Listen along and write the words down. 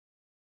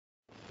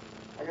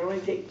I can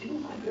only take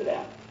 200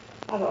 out.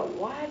 I thought,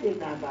 why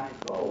didn't I buy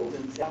gold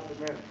in South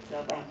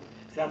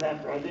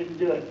Africa? I didn't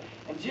do it.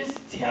 I'm just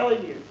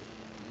telling you,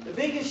 the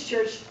biggest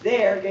church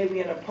there gave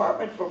me an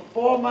apartment for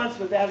 4 months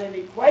without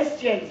any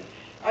questions.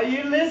 Are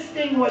you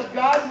listening what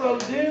God will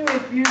do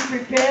if you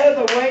prepare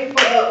the way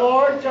for the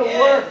Lord to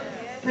work?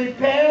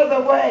 Prepare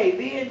the way.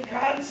 Be in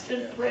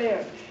constant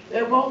prayer.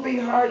 There won't be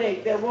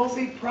heartache. There won't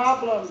be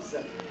problems.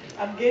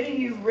 I'm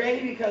getting you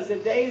ready because the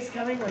day is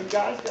coming when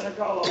God's going to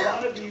call a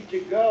lot of you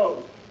to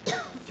go.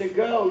 To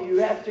go. You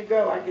have to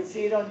go. I can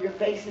see it on your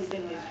faces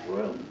in this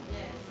room.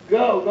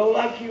 Go. Go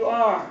like you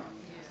are.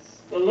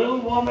 The little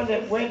woman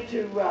that went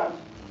to,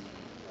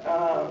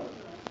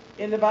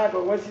 in the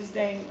Bible, what's his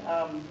name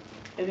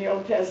in the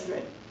Old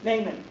Testament?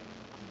 Naaman.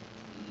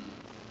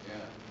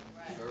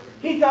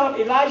 He thought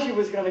Elijah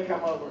was going to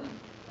come over.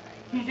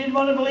 He didn't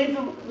want to believe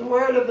the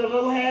word of the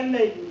little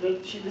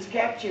handmaiden. She was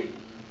captive,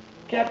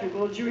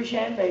 little Jewish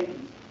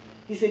handmaiden.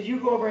 He said,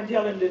 you go over and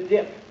tell him to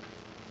dip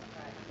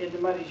in the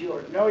muddy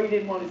Jordan. No, he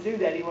didn't want to do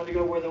that. He wanted to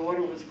go where the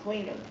water was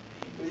cleaner.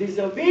 It was his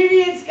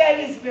obedience got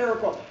his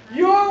miracle.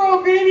 Your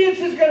obedience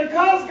is going to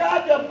cause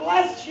God to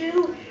bless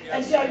you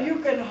until you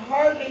can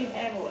hardly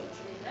handle it.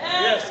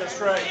 Yes, that's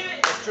right.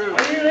 That's true.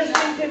 Are you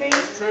listening to me?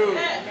 That's true.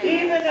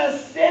 Even a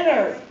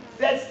sinner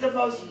that's the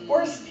most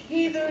worst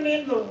heathen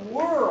in the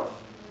world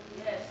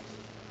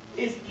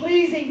is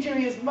pleasing to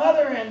his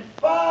mother and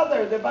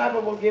father. The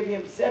Bible will give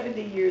him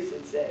 70 years,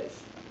 it says.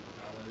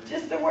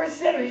 Just the worst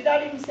sinner. He's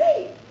not even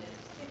saved.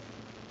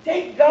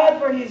 Take God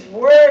for his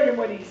word and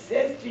what he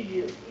says to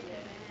you.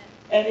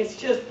 And it's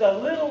just a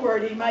little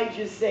word. He might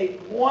just say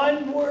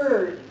one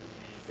word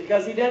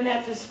because he doesn't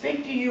have to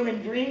speak to you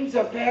in dreams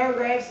or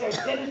paragraphs or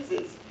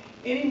sentences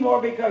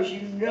anymore because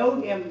you know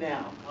him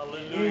now.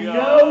 Hallelujah. You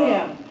know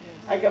him.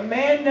 Like a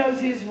man knows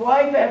his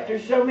wife after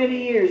so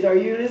many years. Are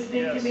you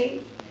listening to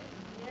me?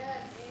 Yes.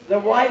 The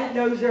wife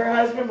knows her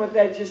husband with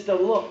that just a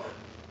look.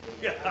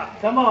 Yeah.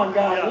 Come on,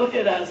 God, Yeah. look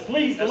at us.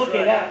 Please That's look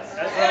right. at us.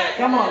 That's right.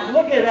 Come on,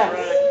 look at That's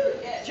us.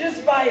 right.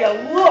 Just by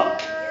a look.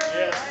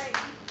 Yes.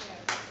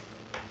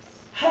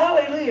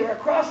 Hallelujah,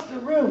 across the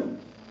room.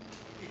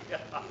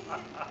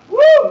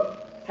 Woo!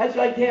 How'd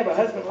you like to have a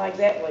husband like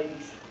that,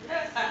 ladies?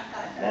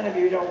 None of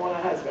you don't want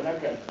a husband.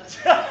 Okay.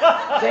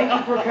 Thank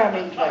you for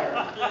coming,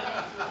 Clara.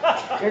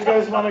 Here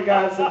goes one of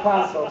God's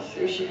apostles.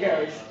 Here she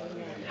goes.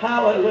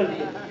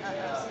 Hallelujah.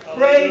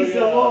 Praise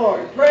the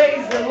Lord.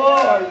 Praise the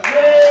Lord.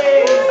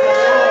 Praise the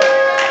Lord.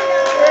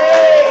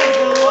 Praise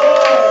the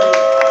Lord.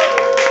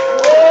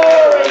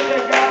 Glory to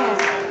God.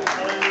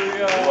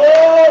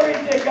 Glory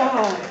to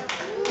God.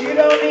 You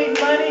don't need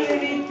money. You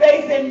need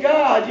faith in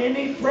God. You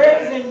need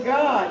prayers in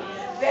God.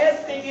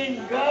 Fasting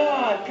in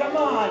God. Come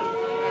on.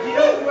 You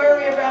don't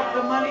worry about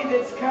the money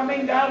that's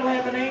coming. God will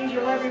have an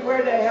angel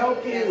everywhere to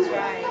help you.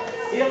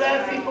 He'll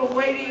have people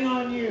waiting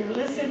on you.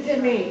 Listen to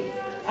me.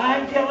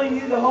 I'm telling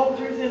you the whole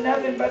truth and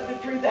nothing but the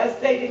truth. I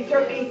stayed in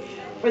Turkey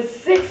for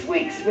 6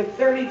 weeks with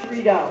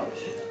 $33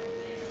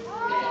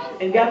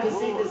 and got to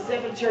see the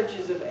 7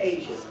 churches of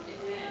Asia.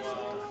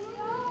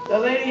 The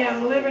lady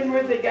I'm living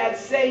with that got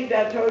saved,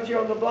 I told you,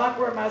 on the block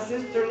where my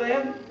sister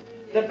lived,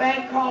 the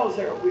bank calls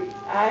her.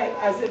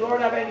 I said,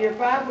 Lord, I've been here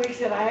 5 weeks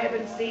and I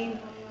haven't seen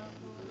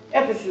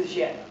Ephesus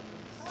yet.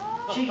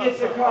 She gets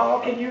a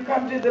call, can you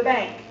come to the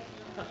bank?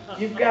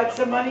 You've got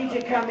some money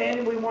to come in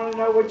and we want to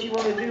know what you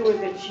want to do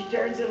with it. She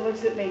turns and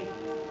looks at me.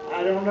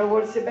 I don't know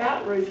what it's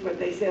about, Ruth, but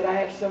they said I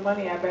have some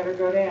money, I better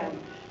go down.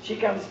 She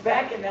comes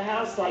back in the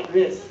house like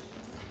this.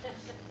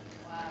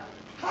 Wow.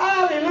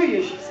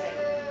 Hallelujah, she said.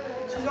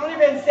 She's only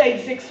been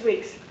saved 6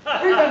 weeks.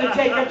 We're going to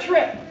take a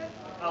trip.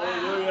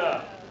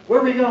 Hallelujah. Where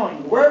are we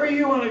going? Wherever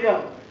you want to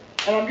go.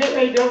 And I'm getting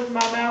ready to open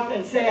my mouth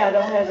and say I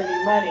don't have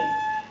any money.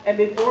 And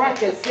before I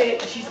could say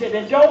it, she said,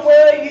 and don't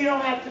worry, you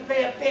don't have to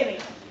pay a penny.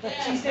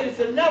 She said, it's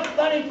enough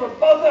money for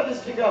both of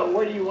us to go.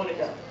 Where do you want to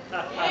go?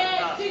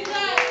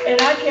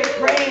 And I kept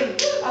praying.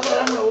 I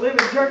thought, I'm going to live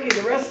in Turkey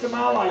the rest of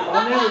my life.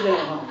 I'll never get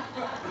home.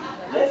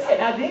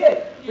 Listen, I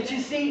did. But you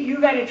see, you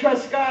got to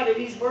trust God and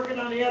He's working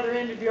on the other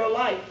end of your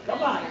life.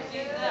 Come on.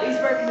 He's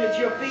working at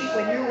your feet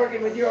when you're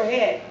working with your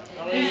head.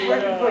 He's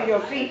working for your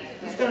feet.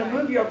 He's going to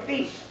move your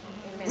feet.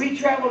 We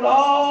traveled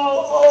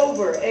all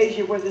over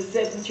Asia where the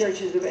 7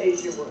 churches of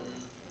Asia were.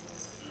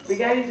 We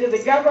got into the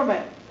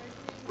government.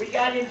 We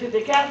got into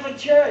the Catholic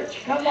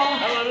Church. Come on.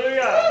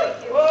 Hallelujah.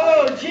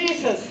 Whoa,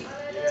 Jesus.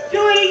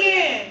 Do it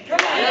again. Come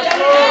on. Yes,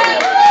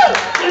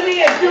 Do it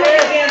again. Do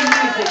it again,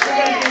 music. We're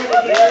going to do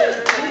it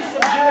again. Do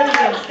some do it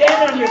again. Stand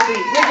on your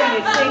feet. We're going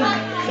to sing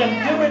some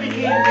do it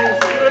again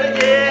music. Do it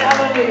again.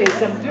 Hallelujah.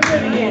 Some do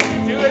it again.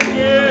 Do it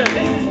again.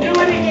 This is do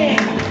it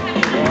again.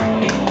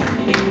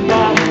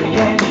 God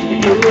can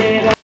do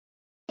it.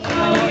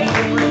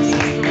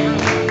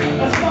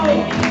 Let's go.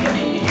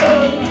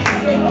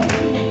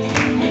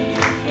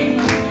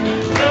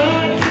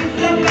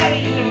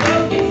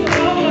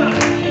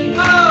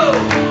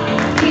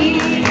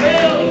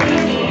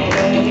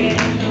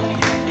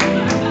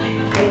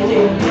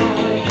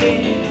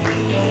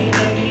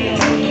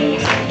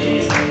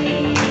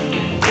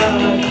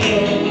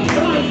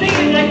 Come on, sing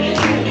it like you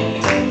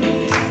do.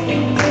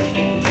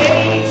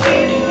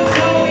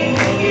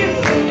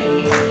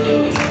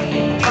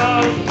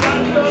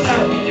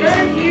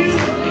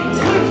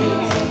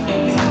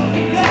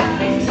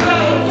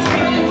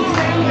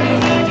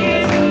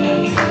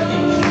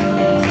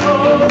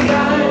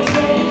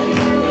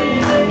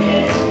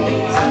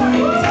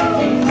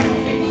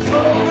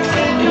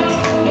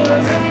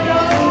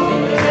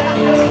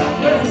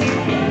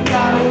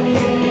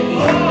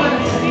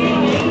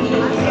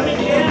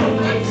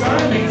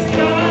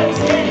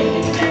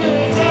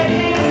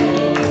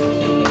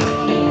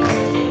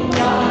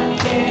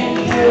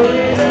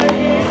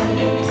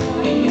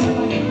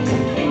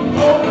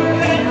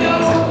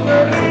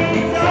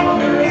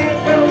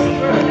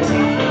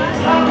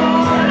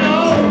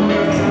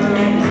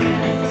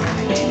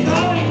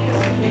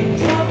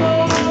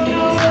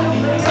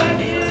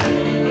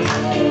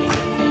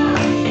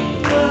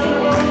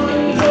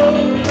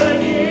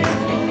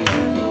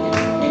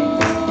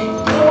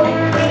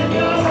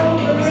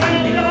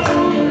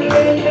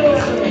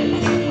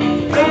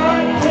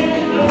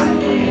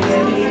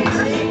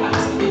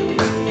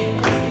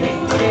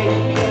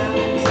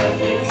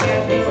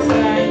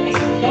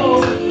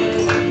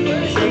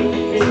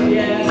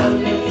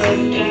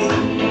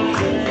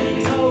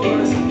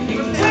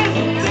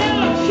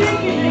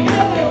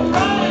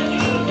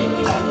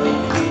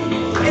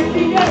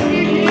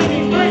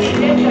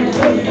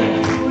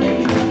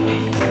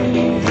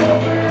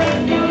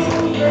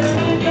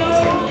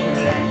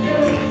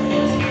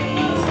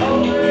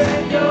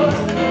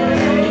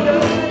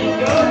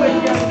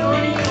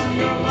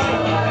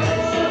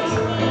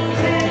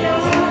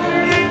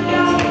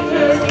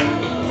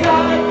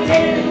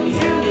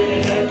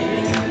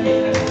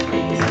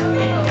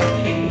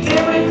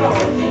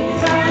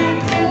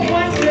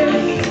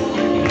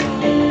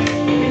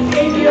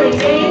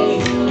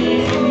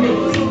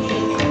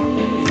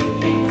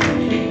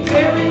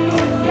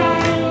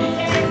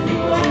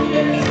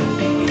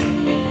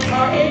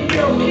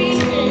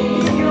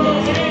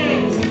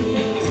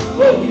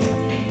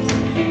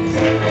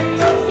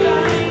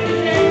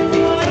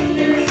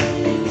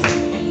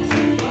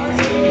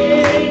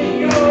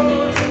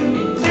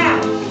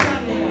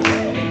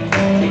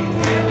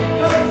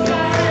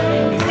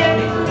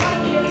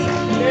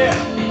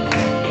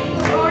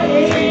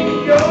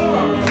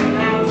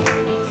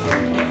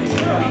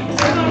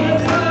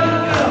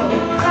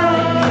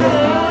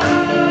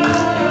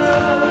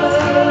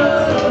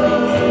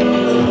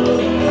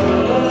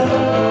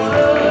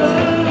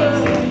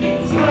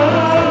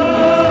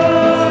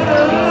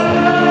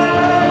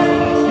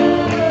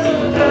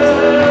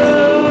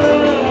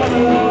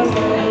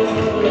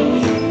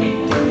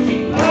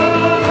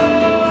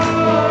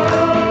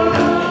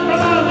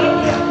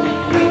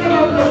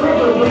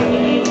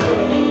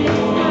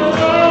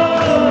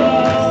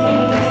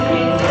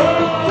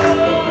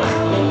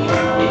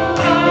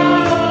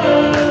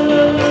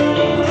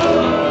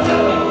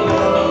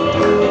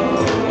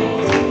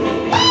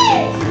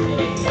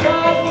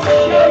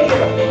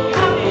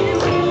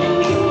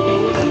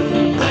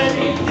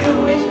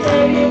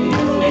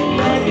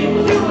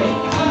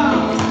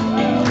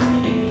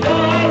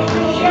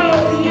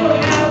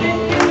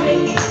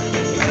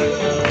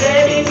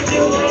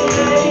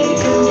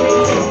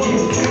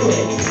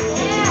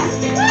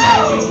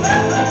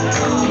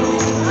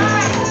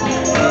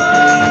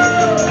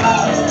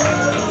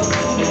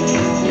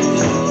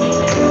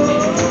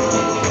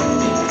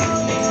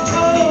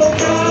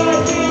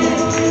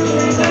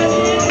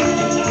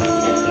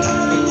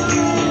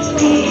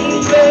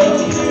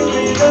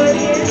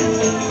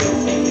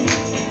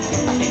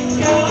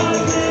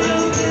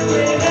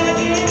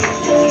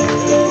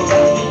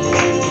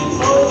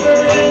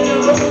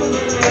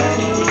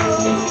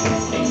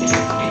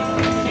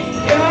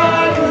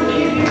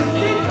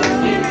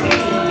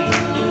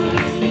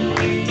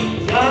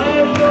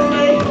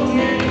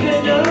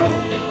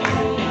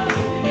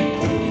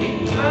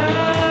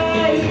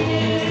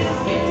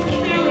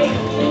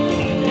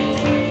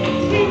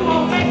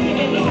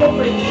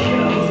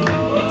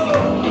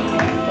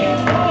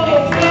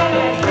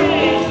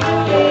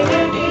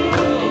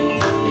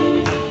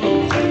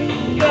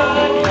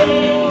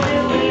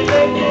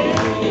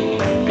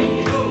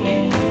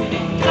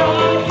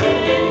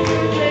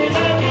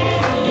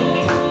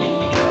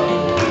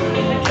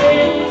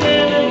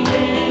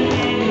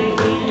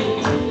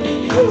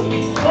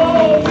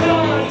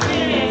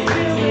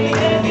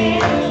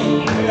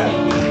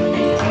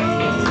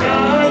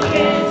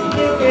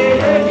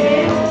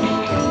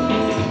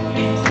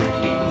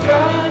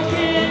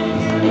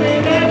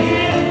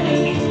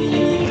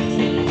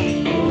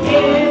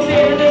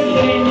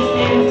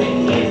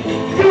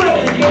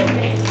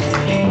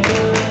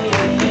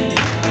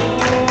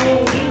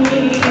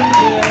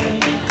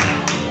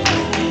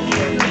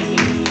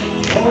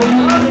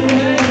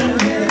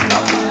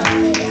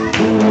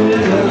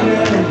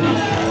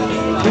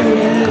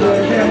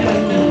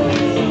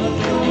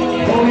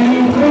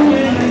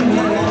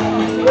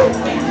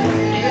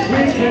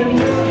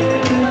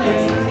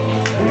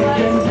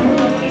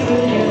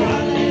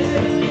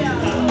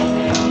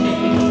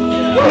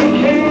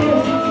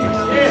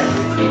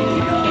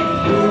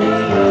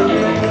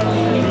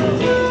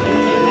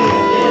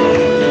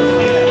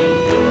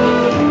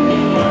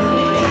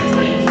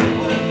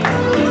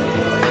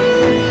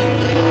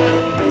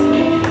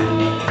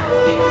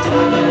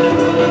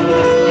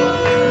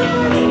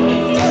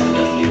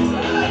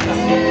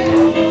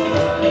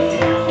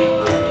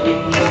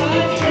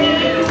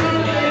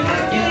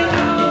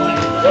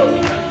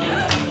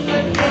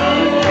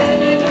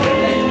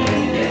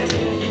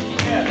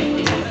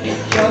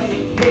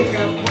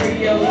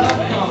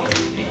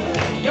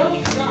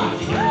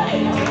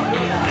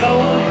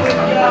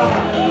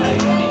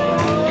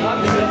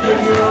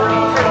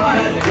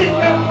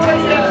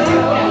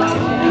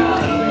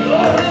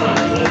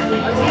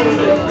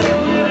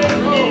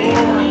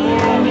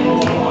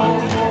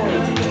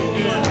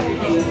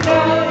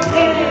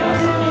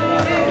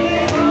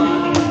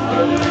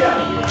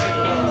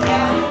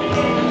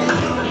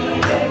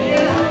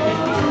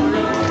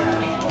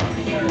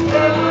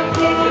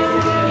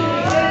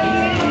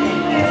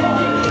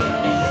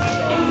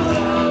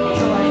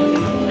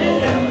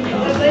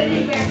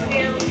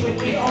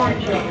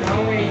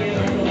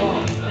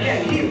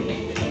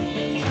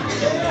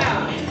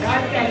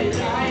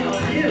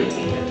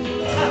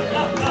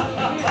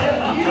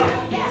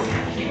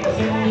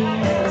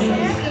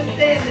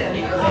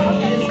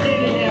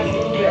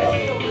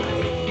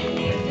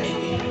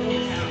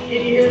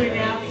 hear me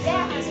now?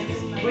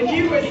 When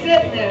you were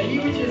sitting there,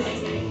 you were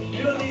just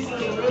doing these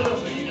little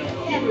rhythms.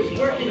 He was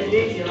working it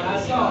in you. I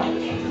saw it.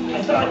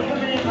 I saw it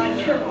coming in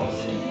like trickles.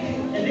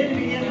 And then it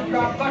began to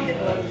drop bucket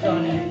loads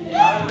on you.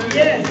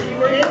 Yes, you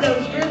were in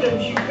those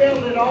rhythms. You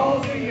felt it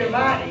all through your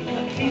body.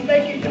 He's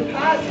making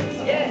deposits,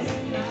 yes.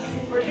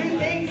 For new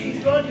things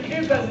he's going to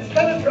do because it's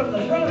coming from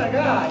the throne of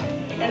God.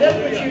 And that's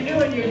what you're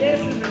doing. You're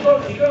dancing before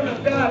the throne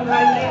of God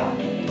right now.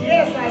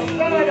 Yes, I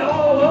saw it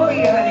all over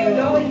you, honey. It was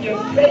all in your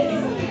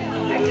face.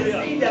 I can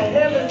see the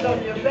heavens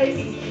on your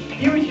face.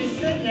 You were just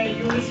sitting there.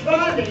 You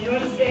responded. You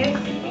understand?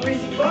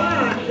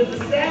 Respond to the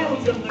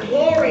sounds of the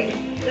glory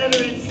that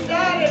are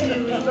inside of you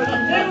is where the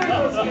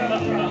miracles come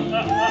from.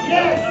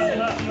 Yes,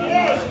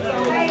 yes, the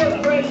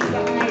higher praise, the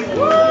higher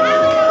praise.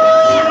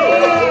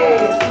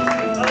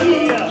 He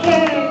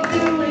can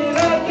do it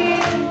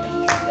again.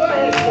 Go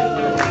ahead,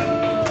 sister.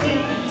 He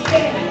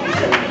can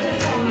do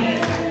it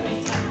again.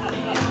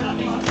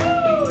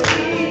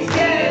 He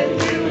can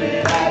do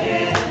it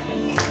again.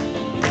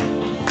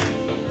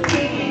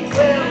 He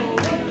will.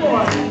 Look for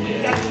it. He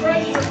got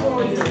pressure for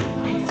you.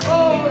 Oh,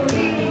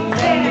 he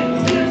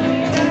can do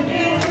it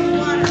again.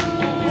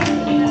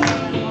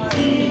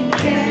 He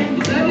can.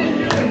 Let him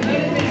do it.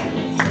 Let him in.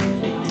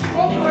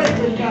 Oh, praise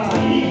to God.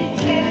 He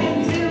can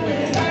do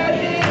it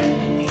again.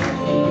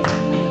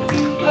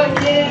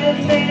 Again and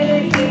again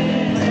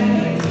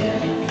and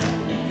again.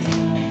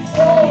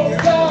 Oh,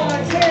 God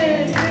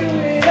can do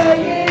it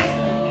again.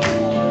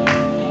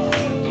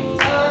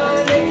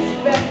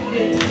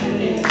 Unexpectedly.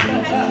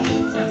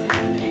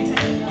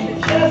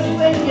 Just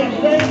when you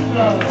think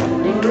the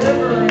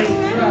river is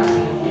dry,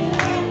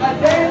 a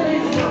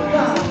deluge will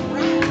come.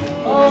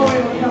 Oh,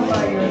 it will come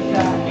by your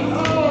side.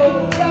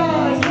 Oh,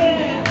 God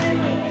can do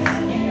it.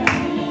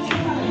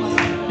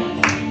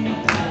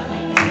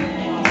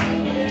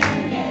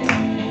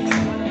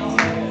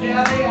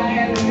 Sally, I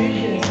had a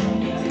vision.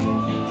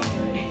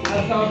 I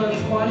saw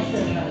those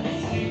Quonset nuts.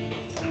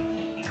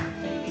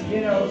 You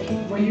know,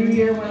 were you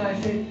here when I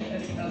said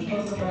I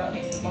spoke about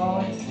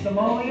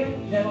Somalia?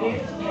 Is that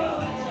it?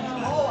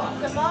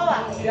 Samoa.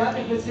 Down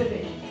in the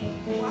Pacific.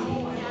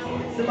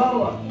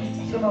 Samoa.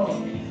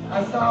 I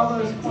saw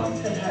those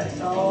Quonset huts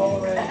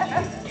all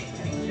around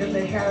you. Because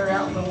they had her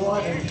out in the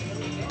water.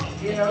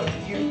 You know,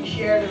 you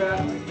shared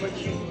about what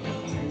you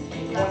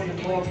wanted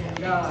more from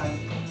God.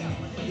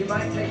 You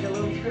might take a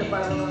little trip. I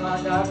don't know how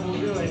God will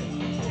do it.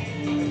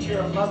 But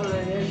you're a mother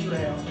in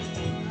Israel.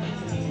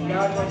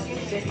 God wants to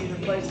send you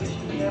to places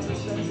you've never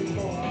seen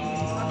before.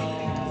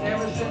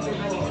 Never seen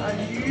before.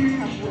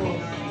 Unusual.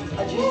 I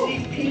just see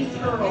pink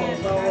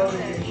pearls all over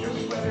you. Is your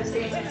sweater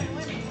pink?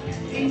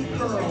 Pink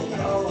pearls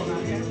all over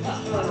you.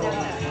 Pearls.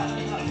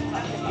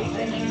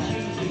 Thank you,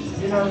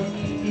 Jesus. You know,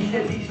 he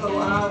said these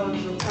little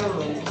islands of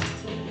pearls.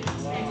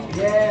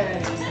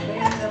 Yes,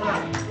 clean them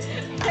up.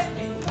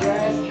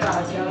 Yes,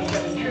 God. God's got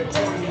a trip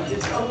for you.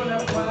 Just open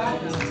up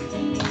wide.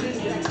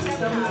 Listen,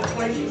 some of the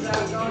places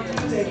I've gone to,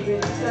 they've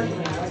been suddenly,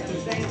 like the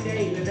same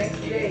day, the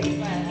next day.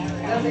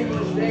 Nothing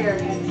was there,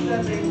 and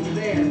Sunday was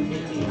there.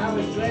 I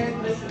was glad,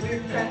 listen, we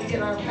were trying to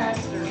get our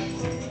pastor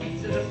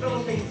to the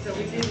Philippines, so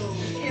we did a little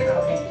skit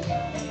on it.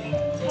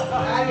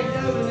 I didn't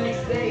know the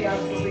next day I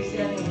was going to be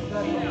standing in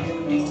front of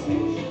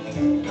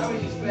him. I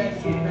was just glad to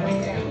get him out of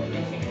town,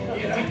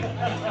 you know,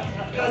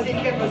 because he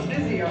kept us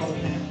busy all the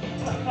time.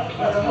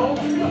 But the whole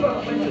troop of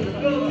us went to the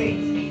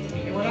Philippines,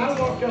 and when I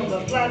walked on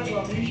the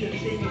platform, you should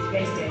have seen his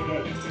face that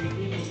day.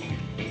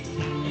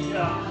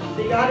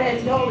 See, God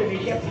hadn't told him, he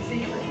kept the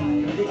secret.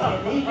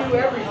 And he knew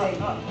everything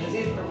was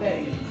his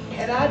prophetic.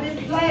 And I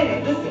didn't plan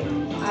it.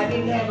 Listen, I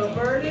didn't have a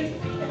burden,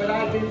 but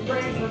I've been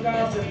praying for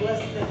God to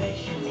bless the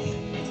nations.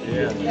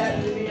 It's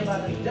happened to me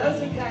about a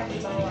dozen times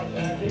in my life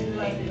that I didn't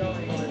like to go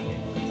anywhere,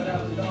 but I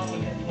was gone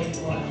within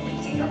 24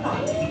 hours. Come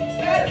on.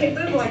 God can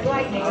move like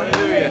lightning.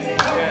 Hallelujah.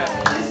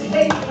 This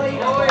state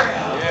prayed on.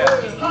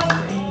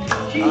 Hungry.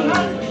 She's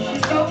hungry. She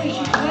told me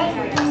she's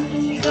hungry.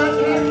 She's not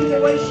happy the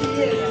way she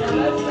is. Now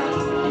that's not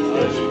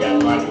that she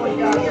doesn't like what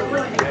God is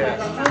doing, because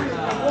I'm hungry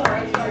for more.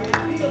 That's why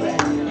you feel that.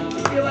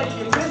 You feel like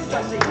you missed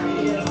something when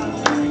you get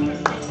hungry.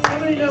 How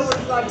many know what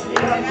it's like to be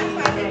hungry?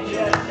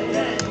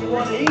 Amen. You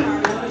want to eat, you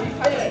want to be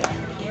fed.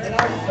 And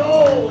our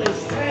soul is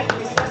fed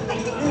with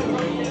something new.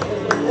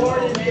 Because the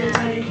Lord is getting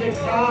ready to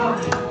come.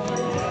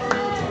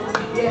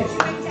 Yes,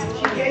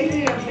 she gave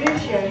me a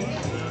vision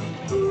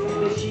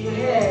that she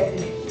had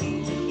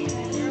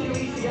 2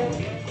 weeks ago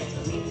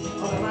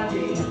on a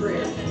Monday in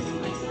prayer.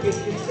 It's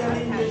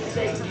concerning this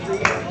state for you.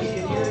 You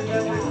can hear it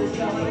over this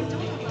summer.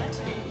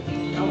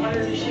 I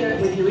wanted to share it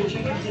with you. Richard,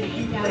 you can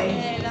keep playing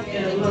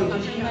in a row.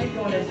 Just keep it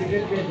going. It's a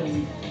good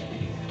rhythm.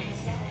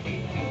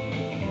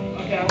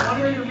 Okay, I want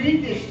her to read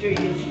this to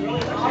you. It's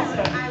really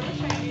awesome.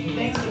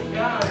 Things of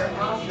God are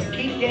awesome.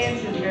 Keep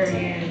dancing,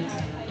 Marianne.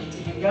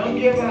 Don't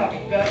give up.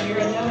 God, you're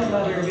another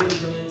mother of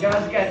Israel. And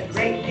God's got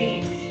great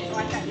things.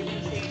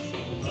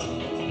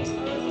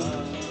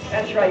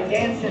 That's right.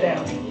 Dance it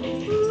out.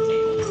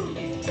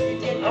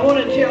 I want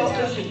to tell,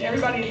 listen,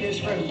 everybody in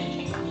this room,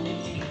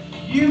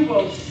 you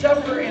will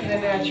suffer in the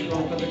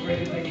natural for the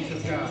greater things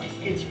of God.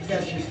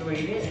 That's just the way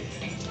it is.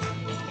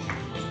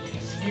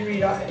 You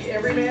read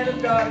every man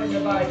of God in the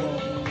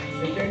Bible,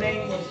 if their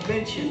name was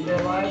mentioned,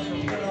 their lives were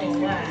put on the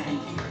line.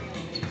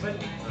 But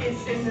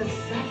it's in the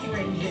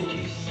sufferings that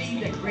you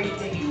see the great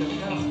things of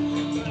God.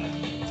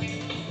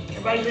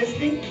 Everybody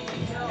listening?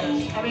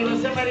 I mean,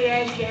 when somebody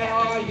asks you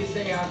how are you,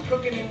 say, I'm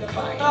cooking in the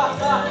fire.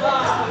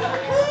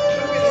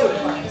 Cooking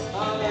in the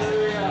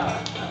fire.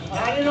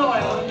 Not in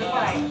oil, in the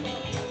fire.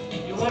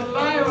 You want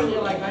fire on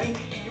your life, honey.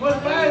 You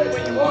want fire that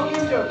when you walk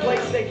into a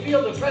place, they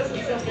feel the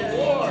presence of the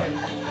Lord.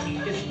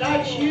 It's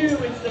not you,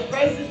 it's the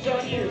presence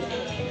on you.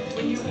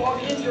 When you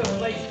walk into a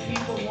place,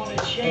 people want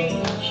to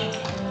change.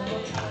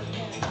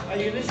 Are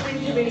you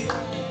listening to me?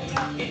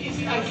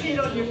 I see it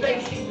on your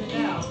face even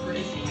now,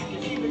 Chris. You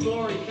can see the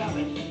glory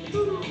coming.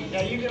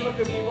 Now you can look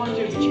if you want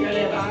to, but you got to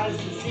have eyes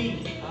to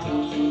see.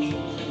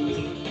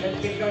 That's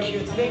because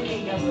you're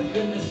thinking of the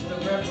goodness, the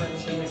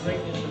reverence, and the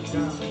greatness of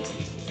God.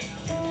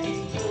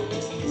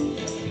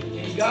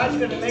 And God's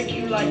going to make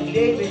you like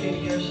David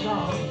in your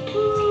song.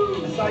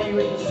 I saw you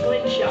with the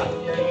slingshot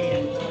in your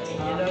hand.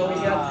 You know, we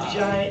got the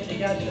giants, we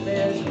got the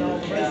bears, and all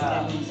the rest of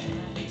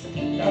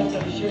them. God's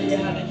going to show you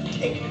how to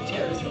take the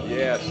territory.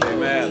 Yes,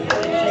 amen.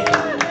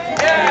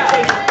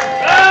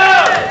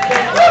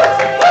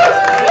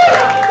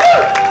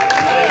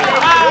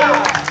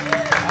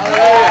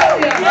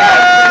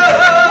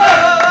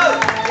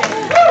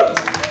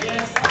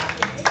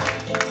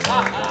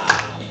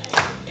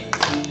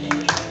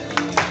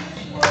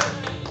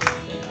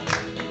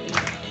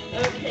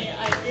 Okay, I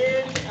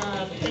did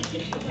take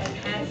it to my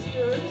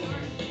pastors,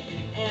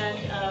 and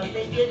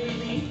they did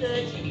release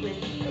it with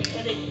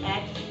prophetic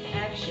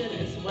action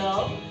as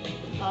well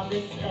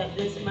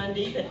this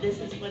Monday, but this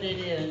is what it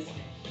is.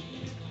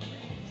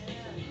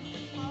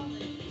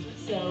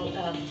 So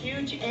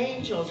huge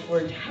angels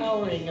were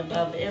towering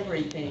above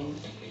everything.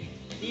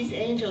 These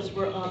angels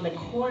were on the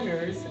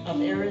corners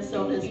of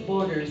Arizona's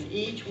borders,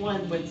 each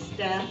one with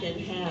staff in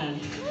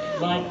hand,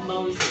 like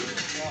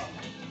Moses'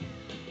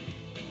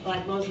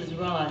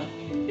 rod.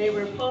 They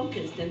were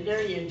focused and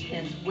very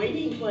intense,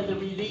 waiting for the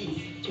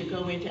release to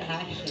go into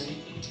action.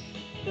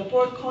 The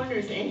four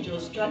corners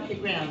angels struck the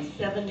ground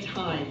 7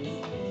 times,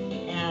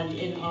 and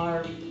in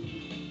our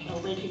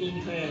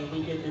awakening prayer,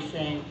 we did the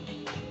same.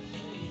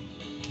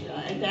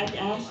 In fact,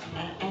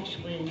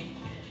 actually,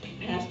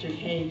 Pastor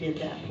Kay did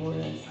that for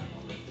us.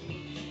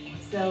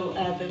 So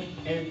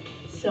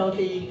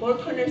the four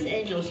corners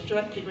angel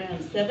struck the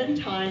ground 7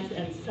 times,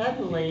 and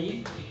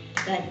suddenly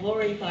that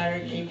glory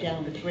fire came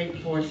down with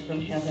great force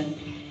from heaven,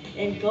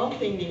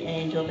 engulfing the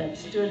angel that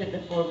stood at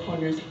the four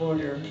corners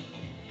border.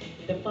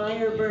 The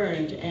fire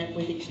burned and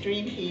with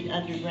extreme heat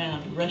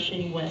underground,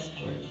 rushing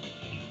westward.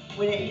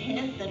 When it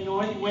hit the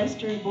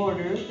northwestern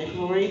border, the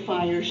glory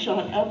fire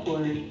shot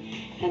upward,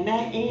 and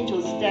that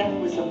angel's staff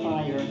was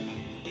afire.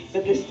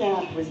 But the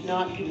staff was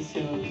not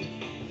consumed.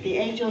 The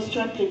angel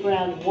struck the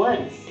ground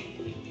once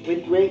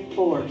with great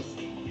force.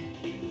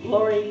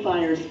 Glory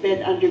fire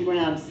sped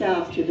underground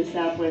south to the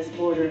southwest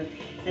border,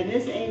 and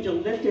this angel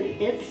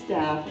lifted its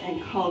staff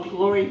and called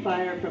glory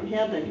fire from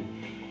heaven.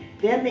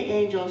 Then the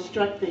angel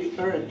struck the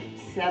earth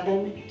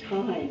 7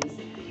 times,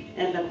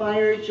 and the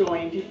fire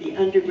joined the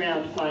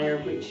underground fire,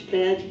 which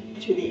sped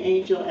to the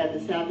angel at the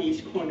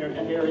southeast corner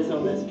of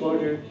Arizona's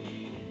border.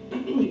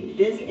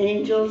 This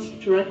angel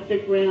struck the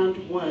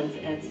ground once,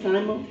 and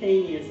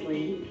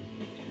simultaneously,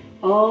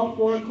 all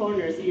 4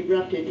 corners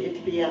erupted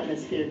into the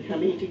atmosphere,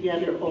 coming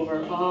together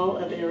over all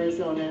of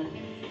Arizona.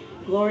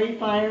 Glory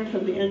fire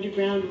from the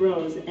underground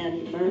rose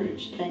and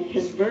emerged and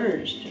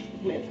converged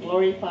with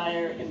glory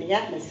fire in the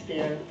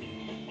atmosphere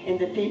in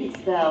the Phoenix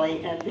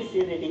Valley and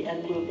vicinity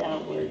and moved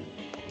outward,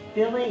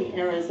 filling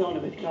Arizona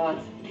with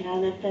God's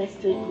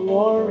manifested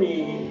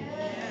glory.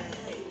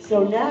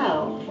 So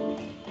now,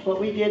 what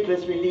we did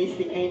was release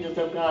the angels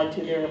of God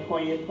to their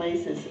appointed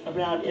places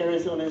around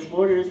Arizona's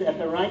borders at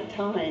the right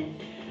time,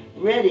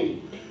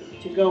 ready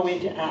to go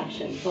into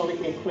action, fully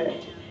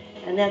equipped.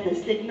 And at the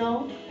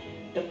signal,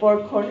 the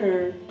four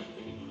corners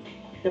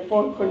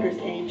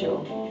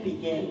angel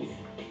begins.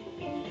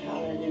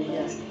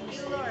 Hallelujah.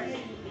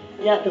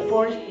 Yeah, the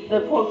four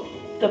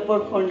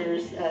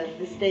corners.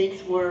 The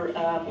states were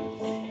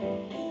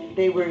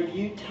they were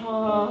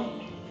Utah,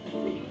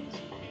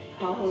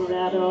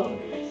 Colorado,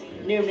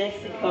 New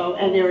Mexico,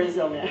 and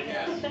Arizona.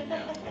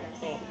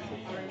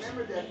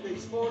 Remember that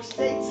these 4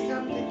 states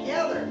come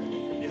together.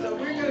 So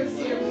we're going to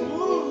see a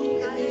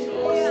move in these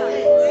 4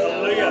 states.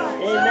 Hallelujah.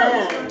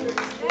 Amen.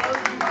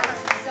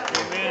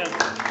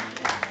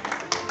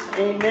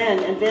 Amen.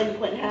 And then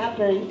what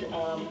happened?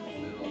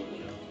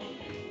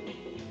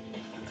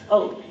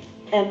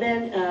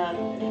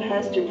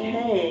 Pastor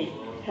Kay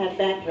had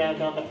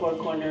background on the four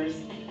corners.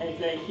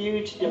 It's a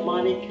huge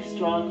demonic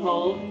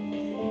stronghold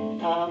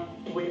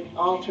with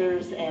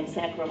altars and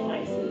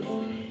sacrifices.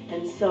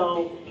 And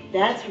so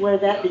that's where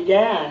that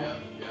began,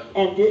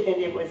 and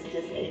it was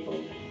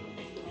disabled.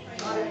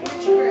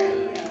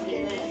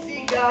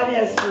 See, God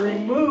has to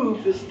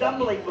remove the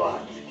stumbling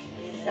blocks.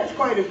 That's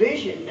quite a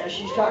vision. Now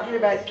she's talking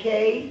about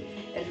Kay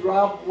and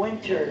Rob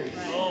Winters.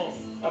 Oh.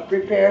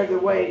 Prepare the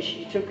Way.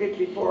 She took it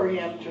before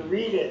him to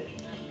read it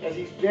because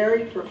he's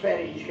very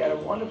prophetic. He's got a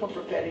wonderful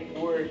prophetic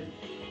word.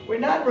 We're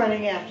not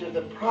running after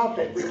the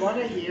prophet. We want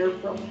to hear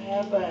from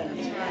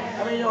heaven.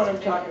 How many know what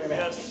I'm talking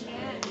about? Yes.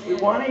 We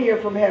want to hear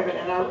from heaven.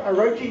 And I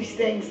wrote these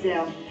things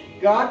down.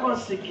 God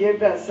wants to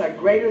give us a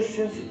greater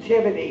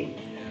sensitivity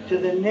to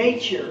the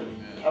nature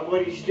of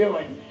what he's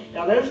doing.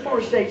 Now, those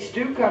 4 states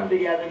do come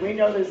together. We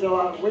know there's a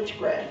lot of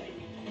witchcraft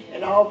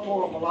in all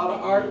form, a lot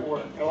of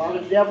artwork, a lot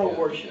of devil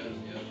worship.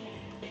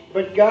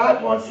 But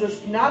God wants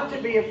us not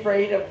to be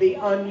afraid of the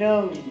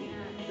unknown.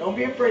 Don't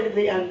be afraid of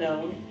the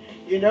unknown.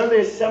 You know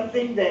there's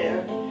something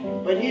there,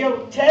 but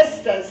he'll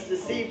test us to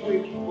see if we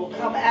will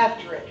come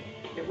after it,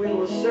 if we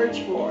will search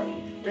for it.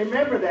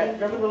 Remember that.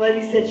 Remember the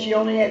lady said she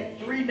only had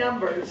 3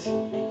 numbers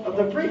of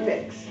the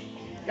prefix.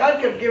 God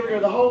could have given her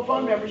the whole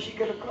phone number she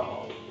could have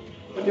called.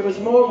 But there was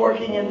more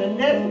working in the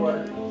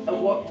network of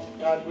what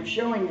God was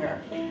showing her.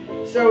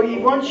 So he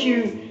wants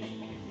you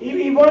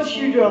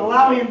to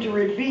allow him to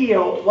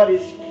reveal what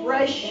is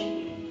fresh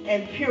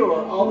and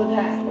pure all the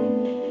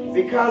time.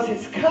 Because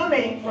it's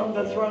coming from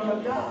the throne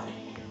of God.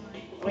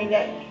 I mean,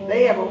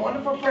 they have a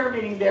wonderful prayer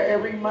meeting there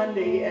every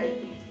Monday at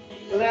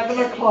 11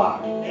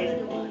 o'clock.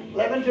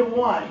 11 to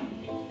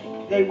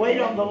 1. They wait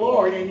on the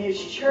Lord, and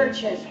his church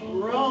has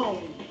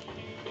grown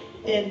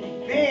in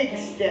big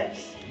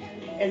steps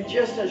in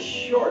just a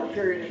short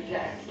period of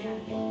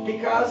time.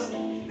 Because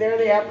they're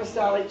the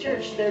apostolic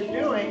church.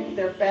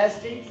 They're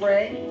fasting,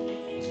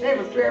 praying. They have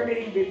a prayer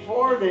meeting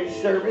before the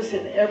service,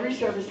 and every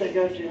service they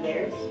go to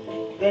there,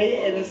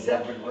 they, in a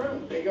separate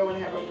room, they go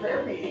and have a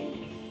prayer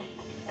meeting.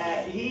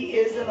 He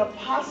is an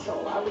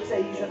apostle. I would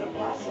say he's an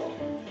apostle.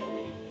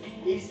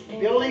 He's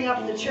building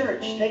up the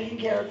church, taking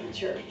care of the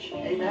church.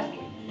 Amen?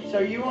 So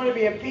you want to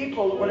be a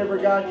people, whatever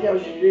God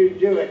tells you to do,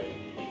 do it.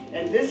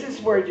 And this is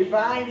where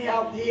divine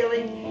health,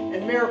 healing,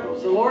 and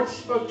miracles. The Lord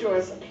spoke to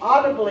us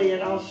audibly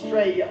in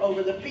Australia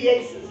over the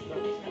PA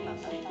system.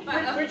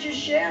 We're just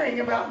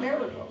sharing about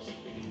miracles.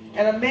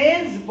 And a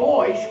man's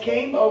voice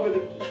came over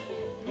the...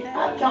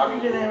 I'm talking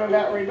to them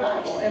about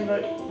revival. And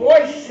the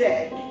voice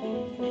said...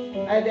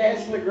 I had to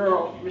ask the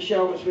girl,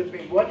 Michelle was with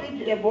me, what did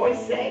the voice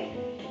say?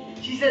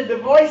 She said, the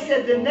voice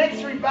said the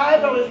next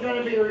revival is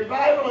going to be a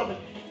revival of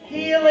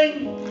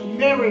healing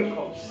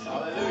miracles.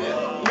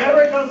 Hallelujah.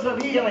 Miracles of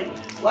healing.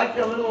 Like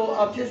the little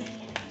autistic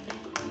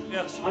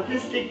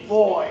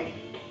boy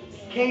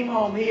came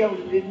home healed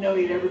and didn't know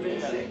he'd ever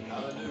been sick.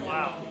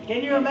 Wow.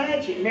 Can you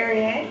imagine, Mary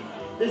Ann?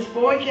 This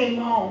boy came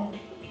home,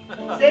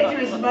 said to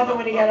his mother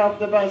when he got off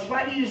the bus,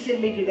 why do you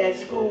send me to that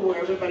school where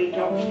everybody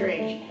talks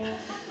strange?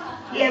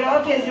 He had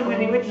autism when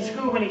he went to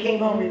school. When he came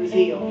home, he was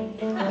healed.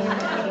 He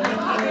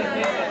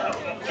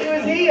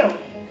was healed.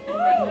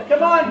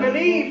 Come on,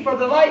 believe for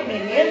the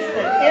lightning.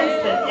 Instant,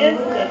 instant,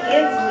 instant,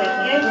 instant,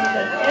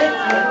 instant,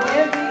 instant,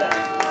 instant.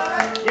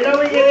 You know,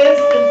 we get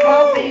instant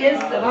coffee,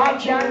 instant hot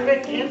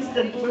chocolate,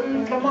 instant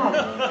food. Come on.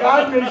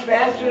 God moves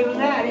faster than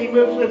that. He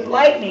moves with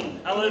lightning.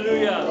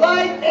 Hallelujah.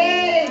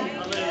 Lightning.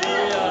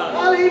 Hallelujah.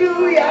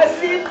 Hallelujah. I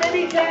see it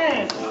many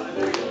times.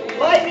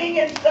 Lightning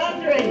and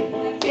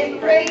thundering.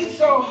 It rained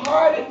so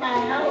hard at my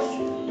house,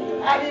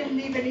 I didn't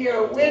even hear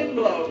a wind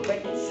blow.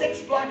 But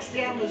 6 blocks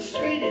down the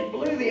street, it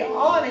blew the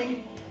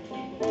awning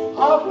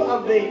off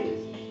of the,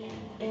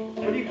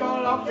 what do you call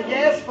it, off the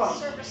gas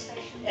pump.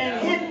 And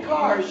hit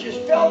cars,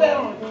 just fell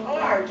down on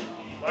cars.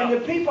 And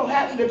the people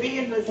happened to be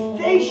in the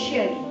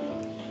station.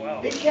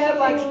 Wow. Big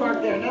Cadillacs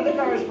parked there, another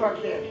car was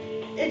parked there.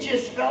 It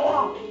just fell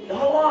off. The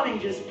whole awning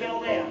just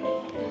fell down.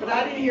 But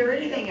I didn't hear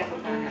anything up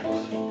at my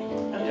house.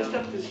 I'm just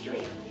up the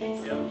street.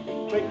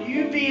 But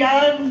you be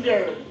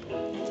under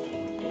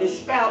the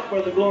spout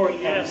where the glory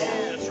comes Yes,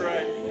 out. that's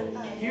right.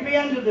 You be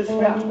under the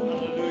spout.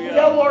 Hallelujah.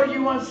 Tell Lord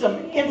you want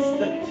some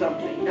instant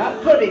something,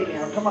 not pudding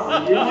now. Come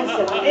on, you want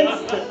some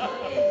instant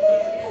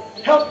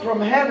help from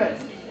heaven,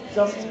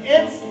 some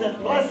instant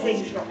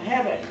blessings from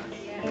heaven.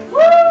 Woo!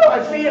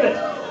 I feel it.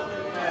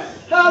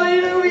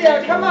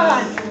 Hallelujah! Come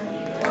on.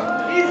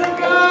 He's a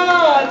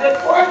God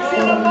that works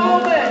in a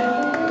moment.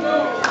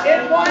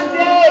 In one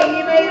day,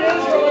 He made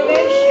Israel a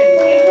nation.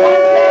 In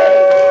one day.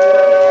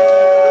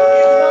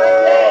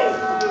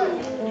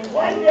 In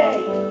one day.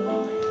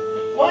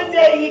 One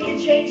day He can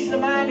change the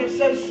mind of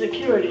Social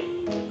Security.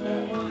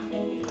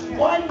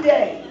 One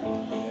day.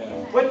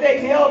 What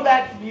they've held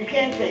back, you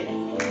can't take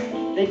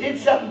it. They did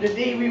something to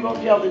D, we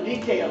won't tell the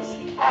details.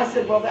 I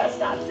said, well, that's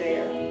not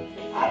fair.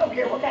 I don't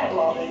care what kind of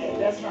law they had,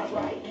 that's not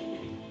right.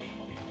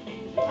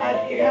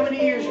 How many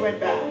years went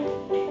by?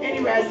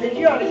 Anyway, I said,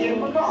 you ought to give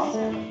them a call.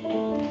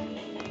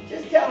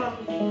 Just tell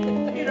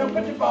them, you know,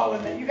 put the ball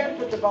in there. You got to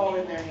put the ball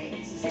in their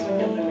hands and see what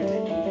they'll do with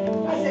it.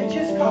 I said,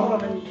 just call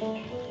them and,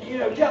 you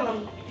know, tell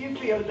them you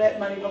feel that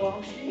money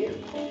belongs to you.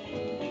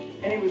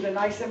 And it was a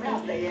nice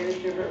amount they added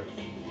to her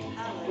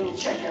little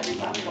check every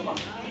month. Come on.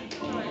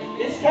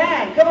 It's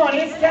time. Come on,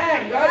 it's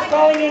time. God's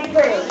calling in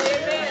prayers.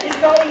 He's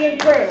calling in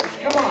prayers.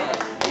 Come on.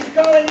 He's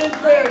calling in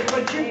prayers,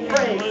 but you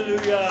pray.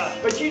 Hallelujah.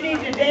 But you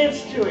need to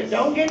dance to it.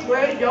 Don't get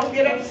worried. Don't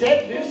get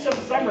upset. Do some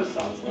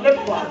somersaults,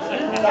 flip-flops,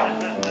 and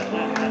stuff.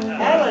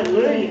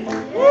 Hallelujah.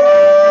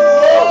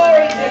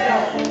 Glory to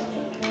God.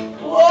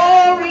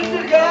 Glory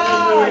to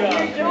God.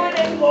 You're doing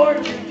it, Lord.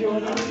 You're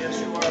doing it. Yes,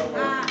 you are,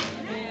 Lord.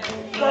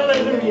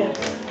 Hallelujah.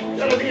 It's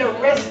going to be a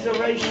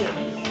restoration.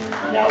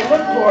 Now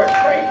look for it.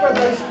 Pray for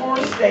those 4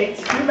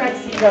 states, New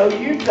Mexico,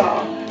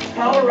 Utah,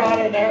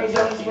 Colorado, and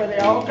Arizona, where they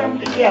all come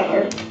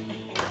together.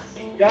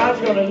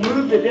 God's going to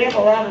move the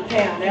devil out of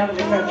town, out of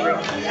the country,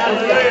 out of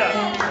sight.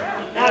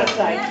 Out of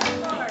sight.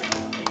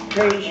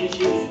 Praise you,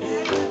 Jesus.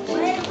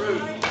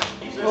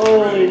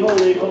 Holy,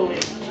 holy,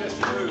 holy.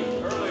 Sister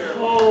Ruth, earlier,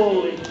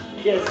 Holy.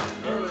 Yes.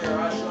 earlier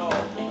I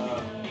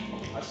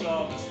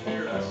saw in the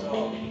spirit, I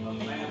saw a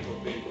mantle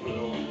being put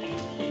over you.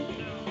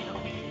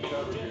 You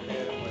covered your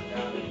head and went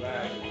down your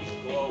back. It was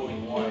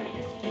glowing white.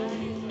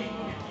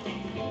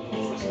 The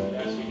Lord said,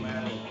 that's the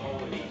mantle of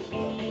holiness.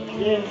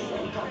 Yes.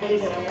 I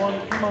believe it. I want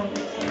it. Come on.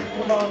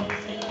 Come on.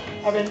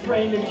 I've been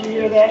praying. Did you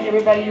hear that?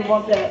 Everybody, you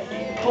want that?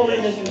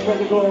 Holiness is where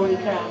the glory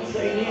comes.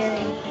 Are you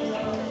hearing me?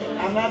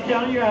 I'm not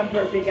telling you I'm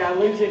perfect. I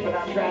lose it, but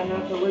I'm trying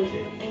not to lose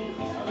it.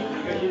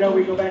 Because you know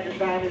we go back and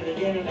find it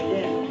again and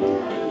again.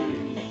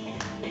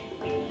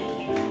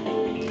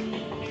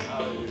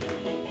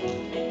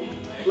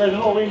 Let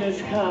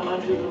holiness come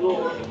unto the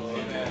Lord.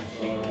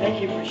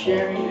 Thank you for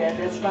sharing that.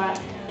 That's my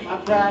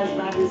prize,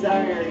 my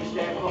desire is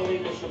to have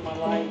holiness in my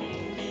life.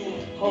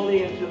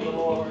 Holy unto the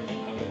Lord.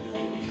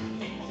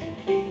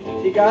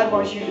 See, God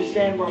wants you to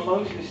stand where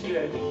Moses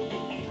stood.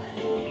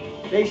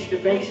 Face to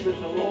face with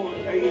the Lord.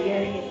 Are you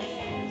hearing it?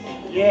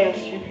 Yes,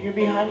 you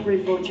be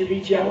hungry for it. You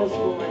be jealous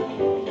for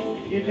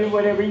it. You do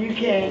whatever you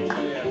can.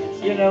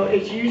 You know,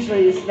 it's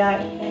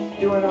not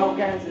doing all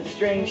kinds of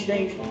strange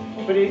things,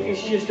 but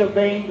it's just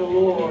obeying the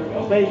Lord.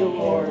 Obey the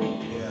Lord.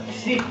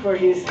 Seek for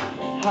His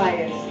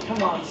highest.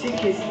 Come on, seek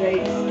His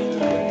face.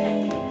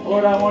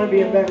 Lord, I want to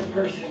be a better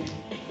person.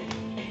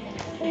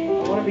 I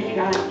want to be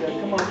kinder.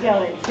 Come on,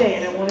 tell Him. Say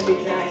it. I want to be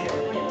kinder.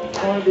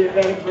 I want to be a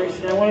better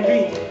person. I want to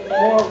be a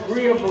more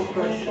agreeable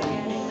person.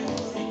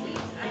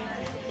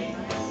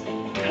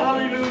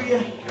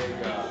 Hallelujah.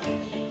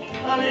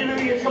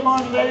 Hallelujah. Come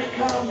on, let it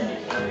come.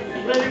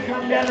 Let it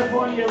come down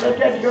upon you. Let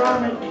that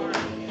garment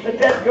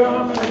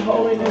of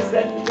holiness,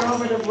 that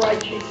garment of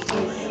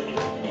righteousness.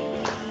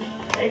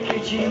 Thank you,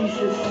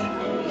 Jesus.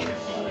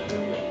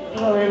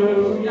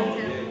 Hallelujah.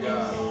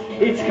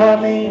 It's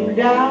coming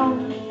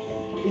down.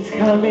 It's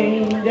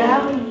coming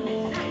down.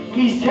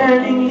 He's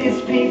turning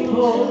His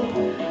people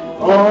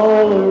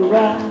all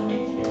around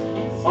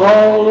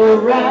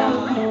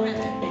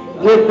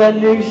with a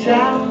new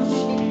sound.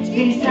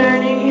 He's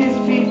turning His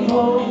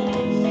people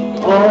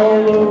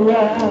all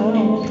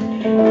around.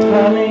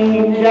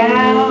 Coming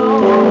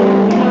down.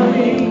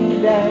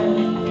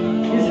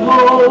 His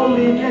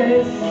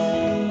holiness,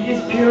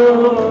 His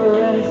pure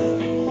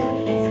rest.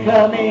 It's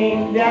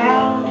coming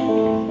down.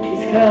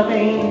 It's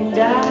coming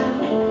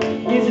down.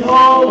 His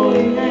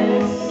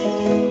holiness,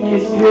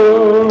 His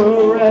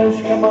pure rest.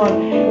 Come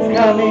on, it's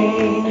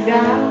coming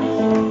down.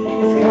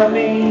 It's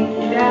coming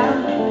down.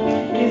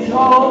 His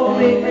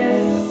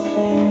holiness,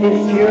 His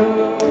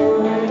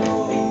pure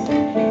rest.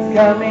 It's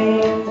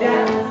coming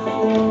down.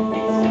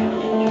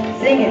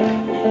 Sing it.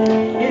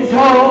 His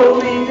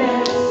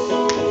holiness,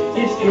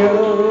 His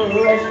pure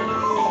rest.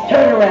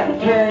 Turn around,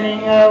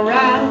 turning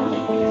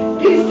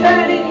around. He's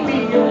turning me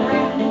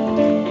around.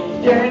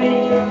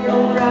 Turning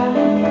around.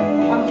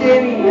 I'm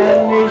getting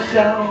a new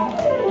sound.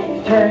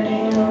 He's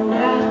turning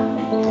around.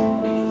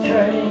 He's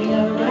turning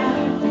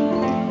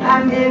around.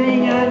 I'm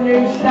getting a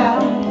new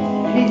sound.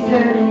 He's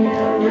turning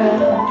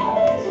around.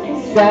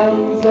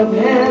 Sounds of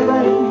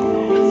heaven.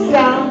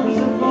 Sounds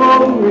of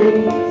glory.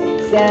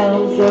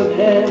 Sounds of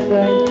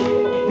heaven.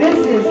 This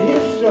is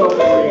His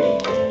story.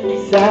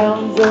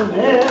 Sounds of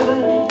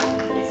heaven.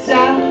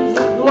 Sounds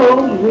of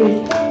glory.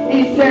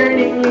 He's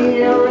turning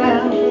me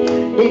around.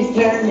 He's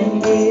turning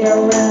me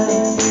around.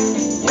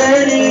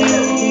 Burning,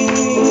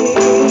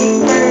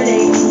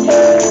 burning,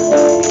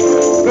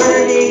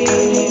 burning,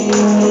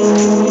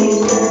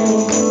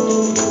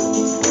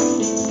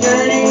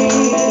 turning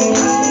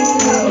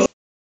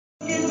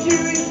into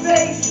His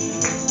face,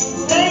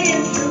 stay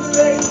into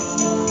grace.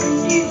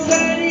 He's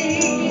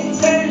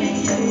turning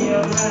me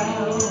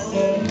around.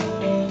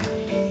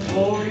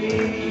 Glory,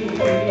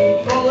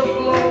 full of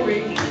glory,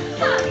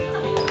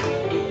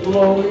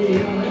 glory,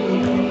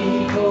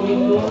 full of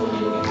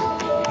glory.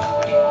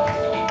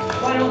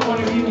 Why don't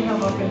one of you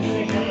come up and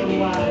sing a little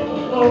while?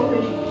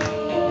 Glory.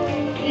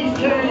 He's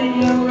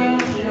turning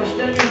around. You're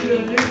stepping to a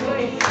new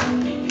place.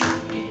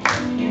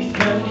 He's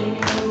turning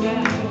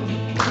around.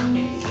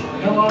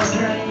 Come on,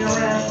 turning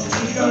around.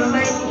 He's going to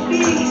make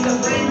these a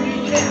brand new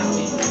town.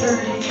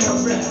 Turning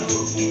around.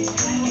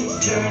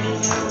 Turning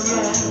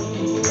around.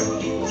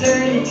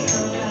 Turning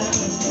around.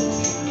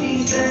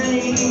 He's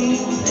turning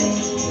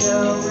things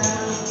around.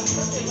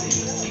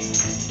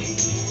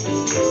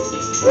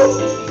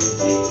 Woo.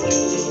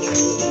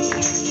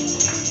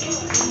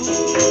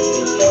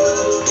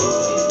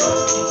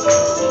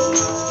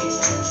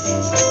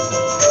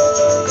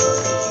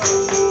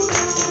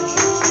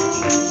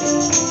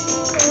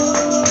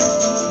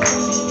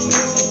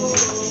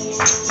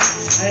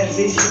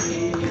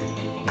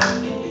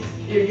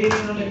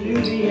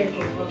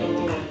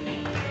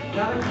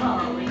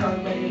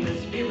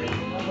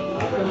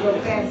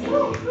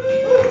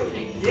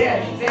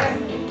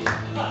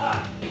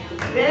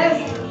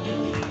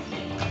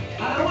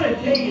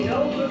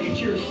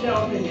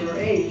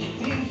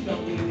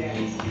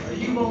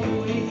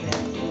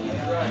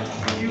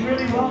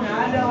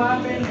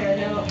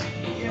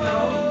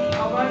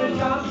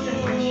 Thompson,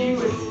 when she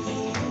was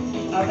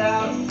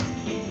about,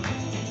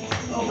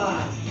 oh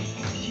my,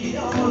 she's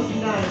almost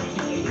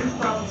 90. Ruth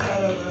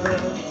prophesied over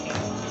her.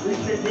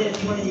 Ruth's been dead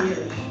 20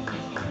 years.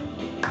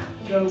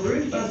 So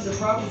Ruth must have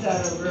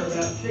prophesied over her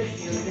about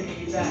 60 or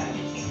 65.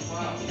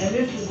 And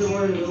this is the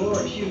word of the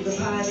Lord. She was a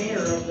pioneer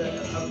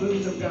of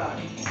moves of God.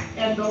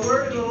 And the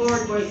word of the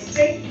Lord was,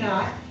 think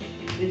not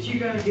that you're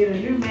going to get a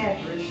new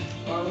mattress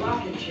or a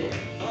rocking chair.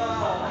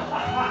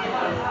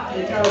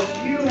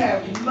 Because you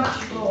have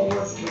much more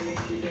work for me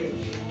to do.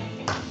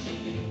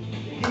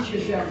 Get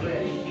yourself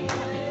ready.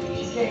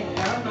 She came,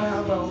 I don't know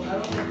how long, I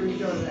don't think Ruth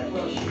does that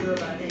well. She grew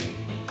by name.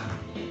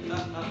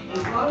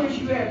 As long as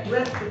you have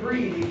breath to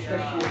breathe, he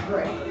expects you to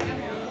pray.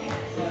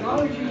 As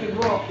long as you can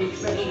walk, he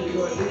expects you to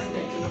go at least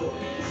next door.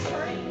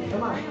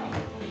 Come on.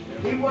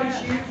 He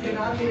wants you to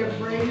not be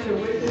afraid to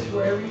witness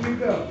wherever you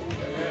go.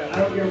 I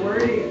don't care where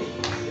it is.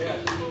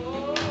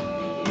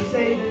 You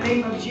say the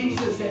name of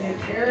Jesus and it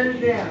tears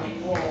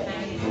down walls.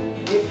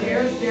 It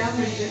tears down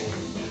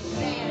resistance.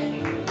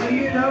 Do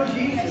you know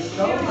Jesus?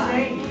 Know his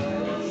name.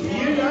 Do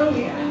you know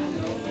him?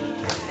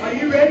 Are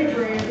you ready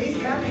for him? He's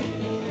coming.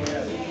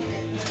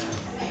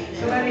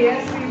 Somebody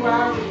asked me why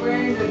I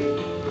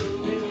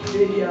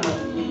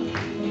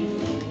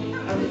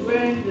was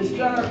wearing the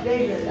Star of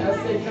David. I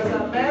said, because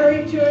I'm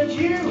married to a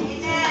Jew.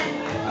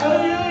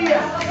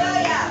 Hallelujah.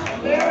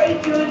 I'm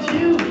married to a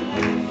Jew.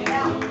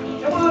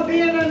 Come on, be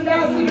an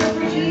ambassador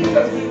for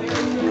Jesus.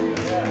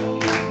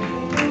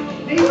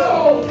 Be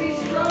bold, be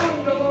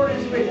strong, the Lord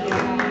is with you.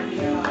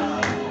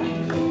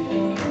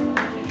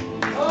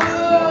 Oh,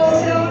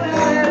 know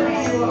how happy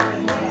you are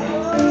now.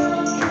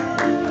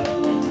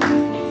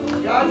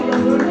 God's going to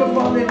move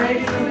upon the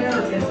Native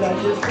Americans. I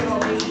just saw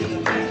this.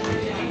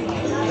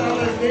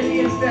 Those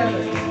Indian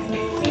feathers.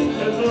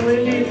 Those little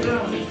Indian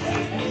drums.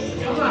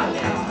 Come on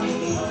now.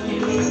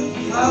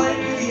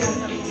 Hallelujah.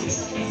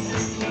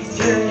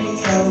 Turning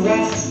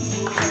around,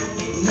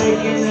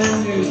 making a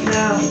new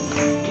sound.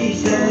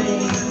 He's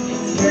turning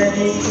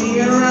me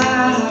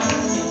around.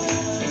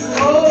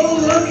 Oh,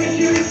 look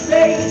into his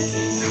face.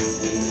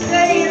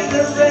 Stay in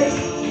the race.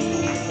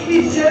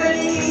 He's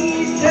turning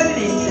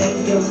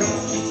things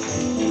around.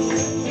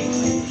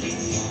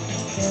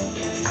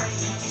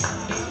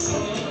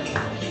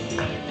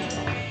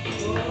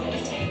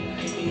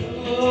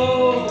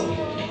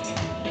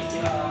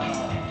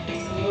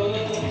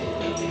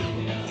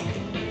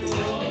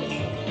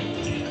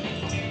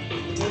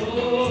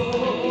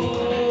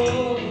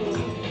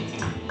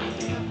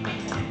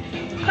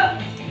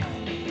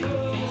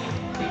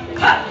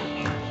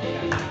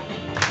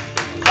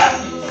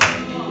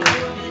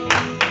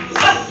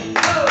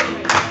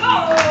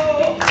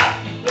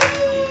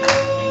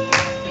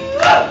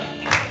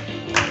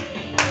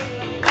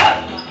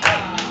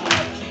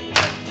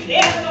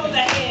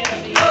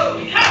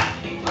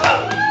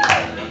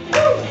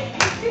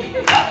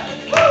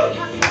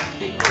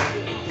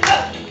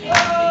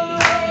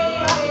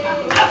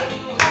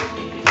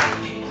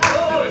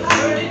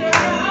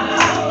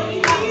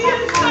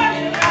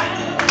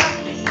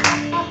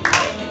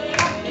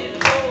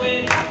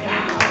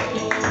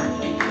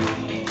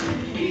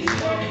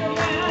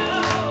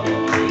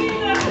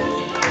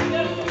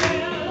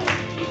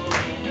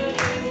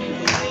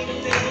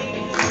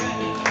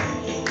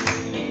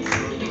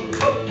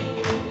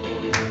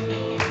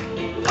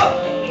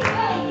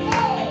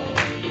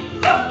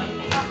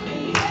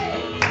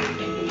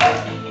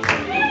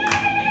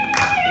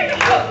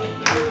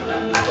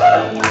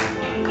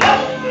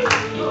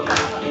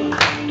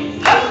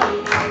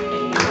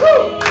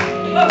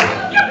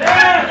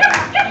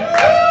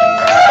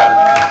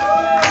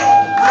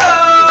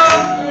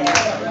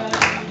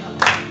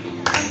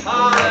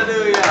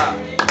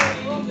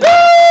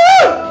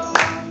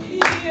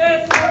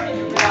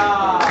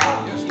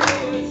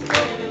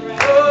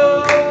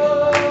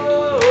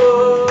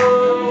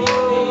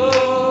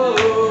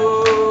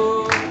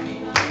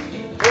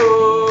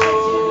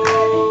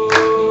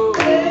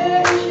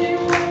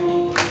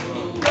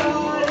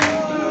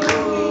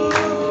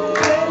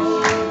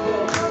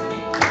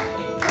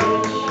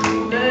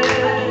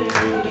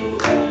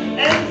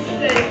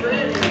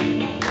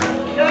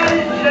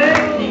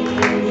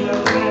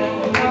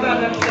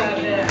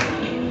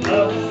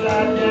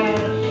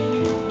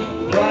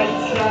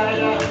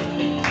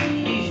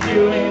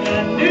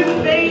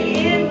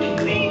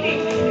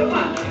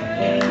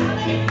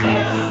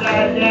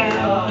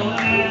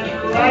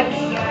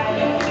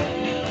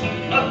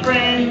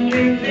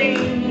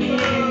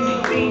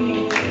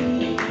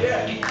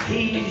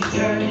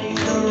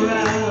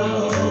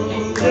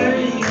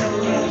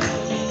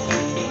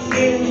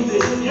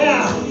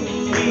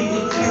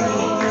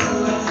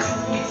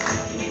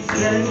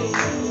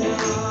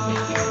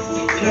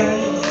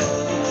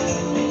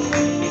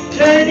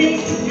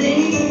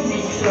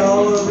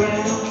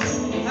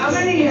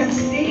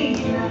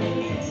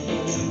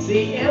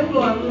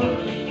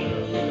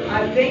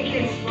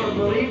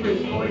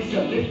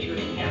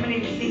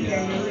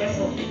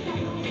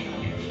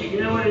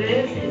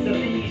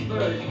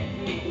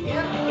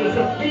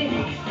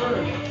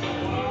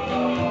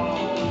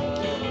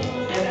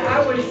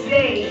 I was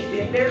saying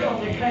that they're on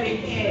the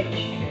cutting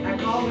edge. I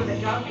called them a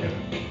doctor.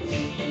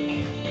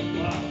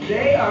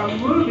 They are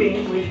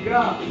moving with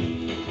God.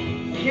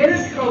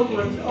 Kenneth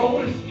Copeland's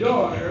oldest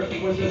daughter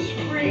was a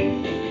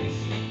scream.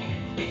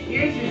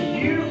 Here's this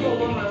beautiful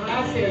woman. When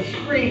I say a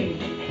scream,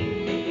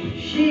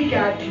 she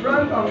got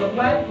drunk on the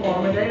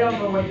platform and they don't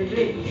know what to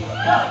do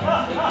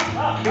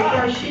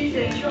because she's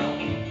in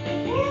charge.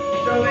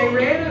 So they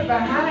ran up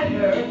behind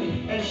her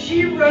and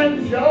she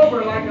runs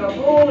over like a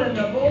bull in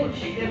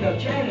the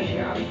china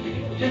shop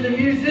to the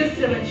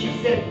musician and she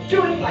said,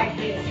 "Do it like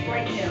this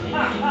right now."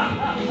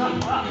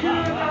 You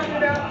know what I'm talking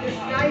about? This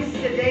nice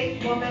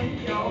sedate woman,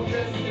 you know,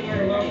 dressed in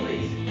her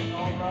lovely.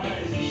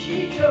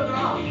 She took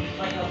off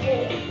like a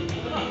bull.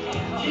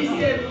 She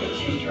said,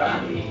 she's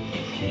driving.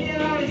 She didn't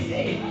know how to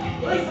say,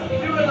 "Let's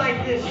do it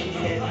like this," she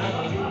said.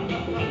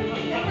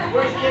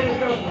 Where's Kenneth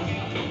Copeland?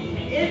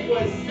 It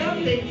was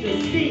something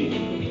to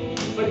see.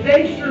 But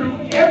they threw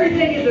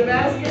everything in the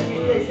basket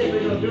and they said,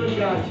 "We're going to do it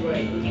God's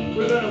way.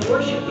 We're going to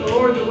worship the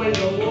Lord the way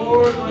the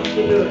Lord wants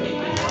to do it."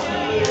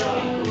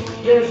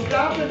 They're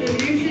stopping the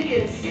music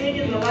and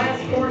singing the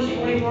last chorus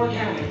 20 more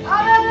times.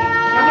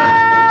 Hallelujah! Come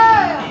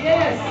on.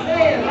 Yes,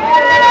 say it.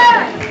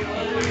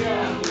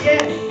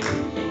 Yes.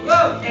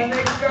 Look, and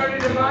they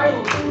started a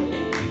Bible school.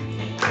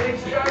 They've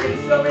started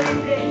so many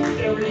things.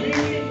 They're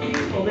releasing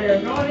people. They're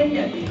anointing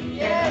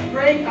and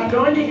praying,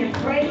 anointing and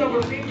praying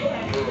over people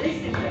and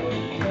releasing them.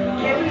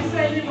 Every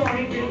Sunday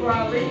morning before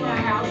I leave my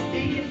house,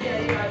 Steve can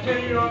tell you, I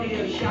turn it on to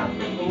get a shot from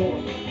the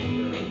Lord.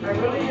 I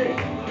really do.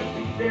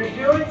 They're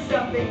doing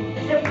something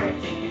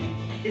different.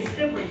 It's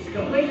different. It's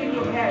completely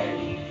from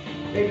heaven.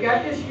 They've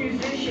got this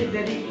musician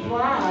that he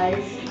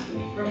flies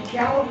from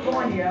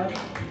California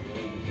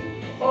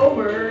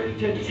over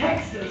to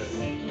Texas.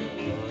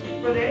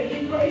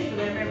 He plays for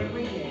them every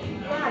weekend. He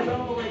flies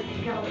all the way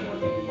from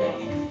California to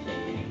Texas.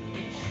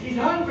 He's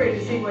hungry to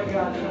see what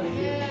God's going to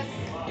do.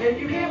 And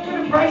you can't put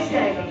a price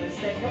tag on this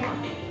thing. Come on.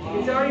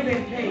 It's already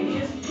been paid.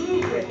 Just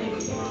move with it.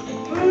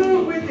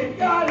 Move with it.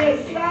 God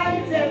has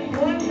signs and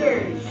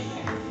wonders.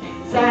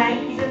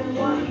 Signs and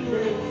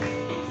wonders.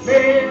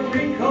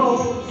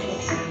 Miracles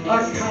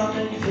are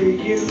coming to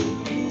you.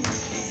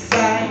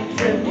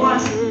 Signs and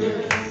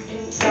wonders.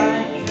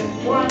 Signs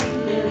and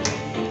wonders.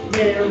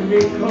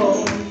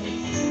 Miracles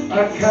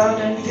are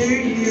coming to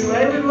you.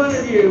 Every one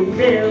of you.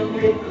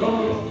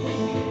 Miracles.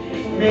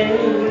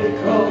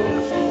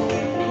 Miracles.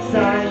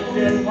 Signs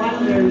and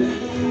wonders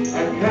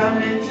are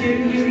coming to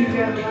you.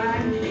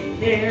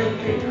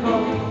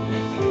 Miracles.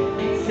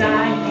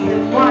 Signs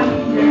and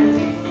wonders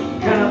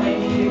coming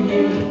to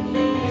you.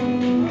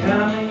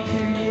 Coming to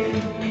you.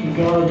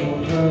 God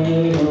will turn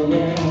it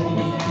around.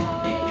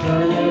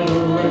 Turn it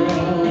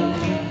around.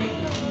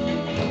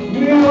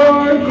 We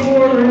are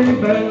glory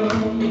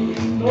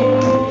bound.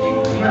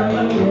 Oh, turn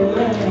it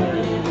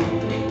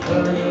around.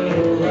 Turn it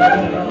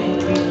around.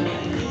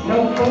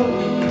 Help us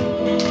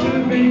to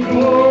be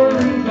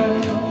glory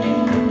bound.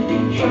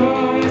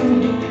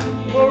 Shine,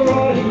 oh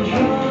rise and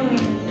shine.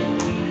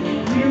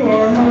 You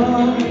are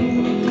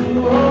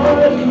mine.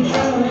 Rise and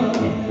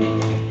shine.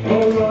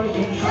 Oh rise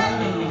and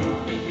shine.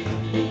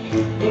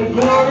 The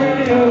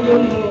glory of the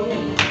Lord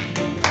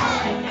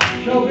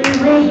shall be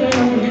risen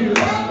on you.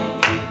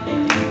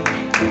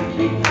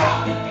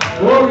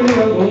 Glory of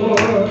the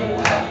Lord,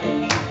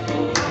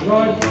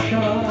 rise and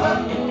shine,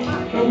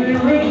 shall be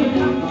risen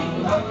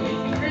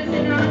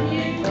on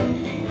you.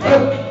 Ho!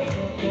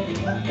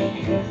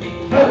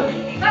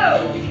 Ho!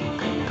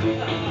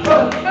 Ho!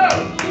 Ho!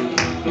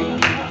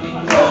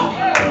 Ho!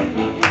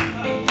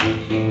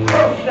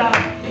 Ho! Stop.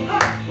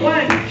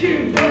 1,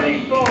 2,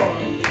 3, 4.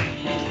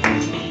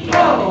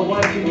 Oh,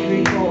 1, 2,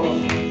 3, 4.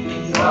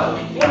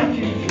 1,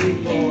 2, 3,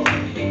 4.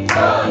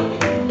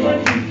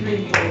 1, 2, 3,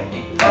 4.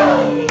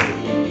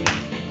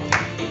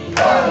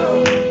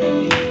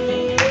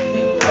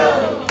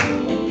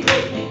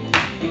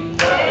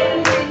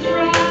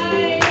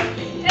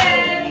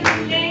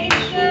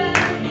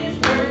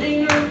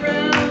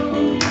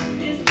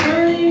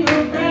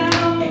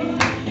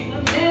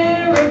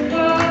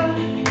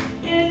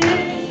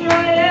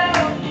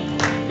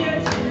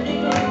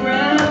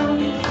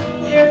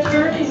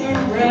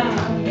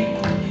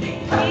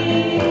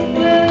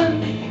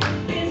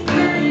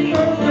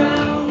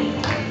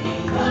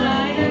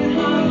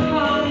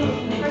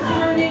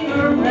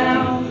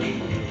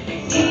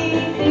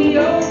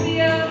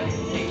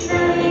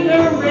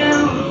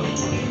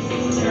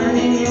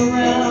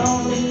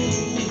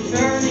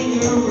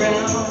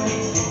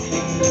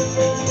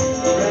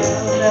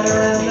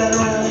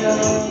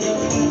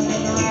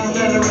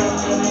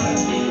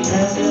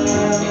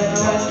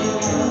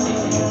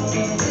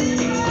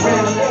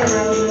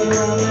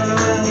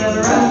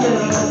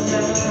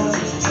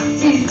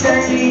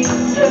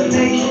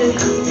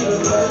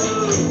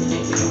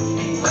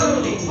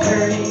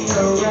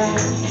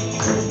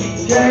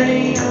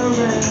 Turning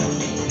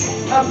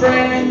around, a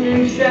brand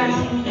new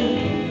sound.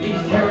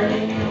 He's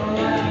turning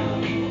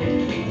around,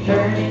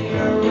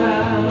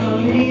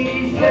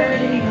 he's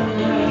turning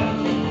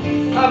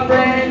around, a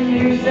brand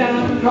new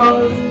sound,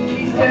 'cause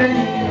he's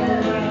turning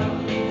around.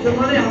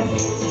 Someone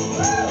else.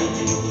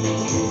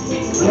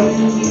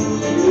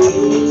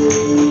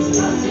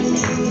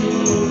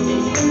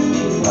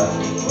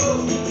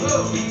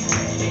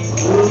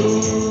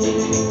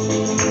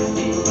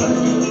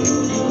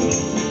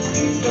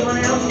 Someone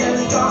else got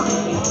a song?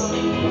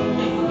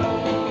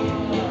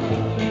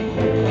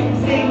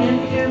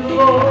 Singing to the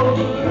Lord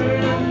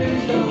a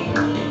new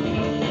song.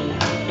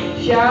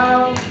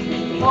 Shout,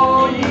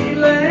 all ye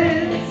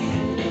lands.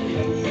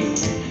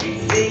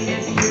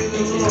 Singing to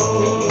the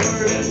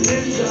Lord a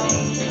new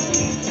song.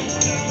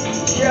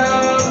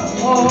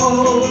 Shout,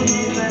 all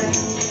ye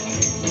lands.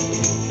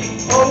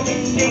 Oh,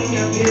 sing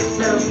of his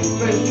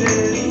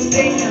purposes,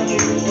 sing of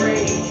his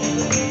grace.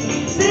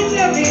 Sing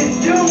of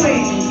his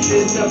doings,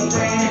 it's a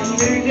brand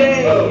new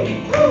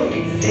day.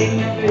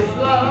 Sing of his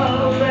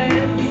love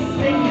and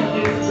sing of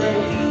his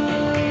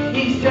grace.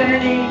 He's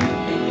turning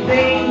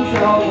things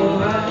all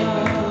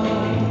around.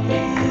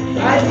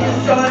 I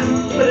just saw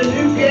him put a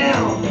new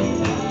gown.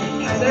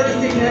 I've never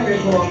seen that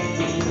before.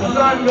 I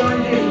saw him go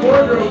into his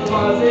wardrobe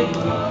closet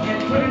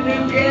and put a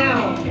new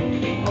gown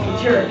on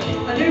the church.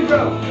 A new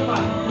robe, come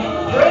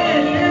on.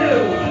 Brand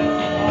new.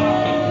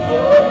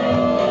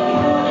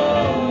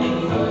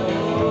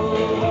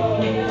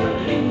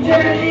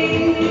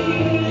 Turning,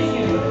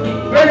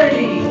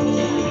 burning,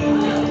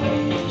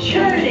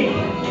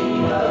 churning,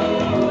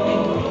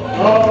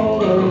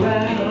 all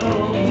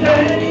around.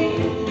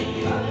 Turning,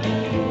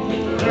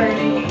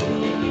 burning,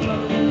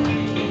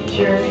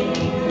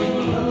 churning,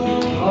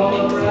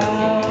 all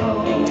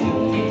around.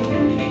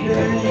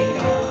 Turning,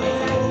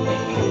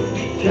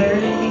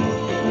 turning.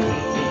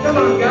 Come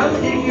on,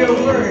 God, give you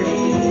a word.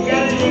 You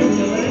gotta do it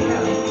to let it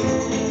out.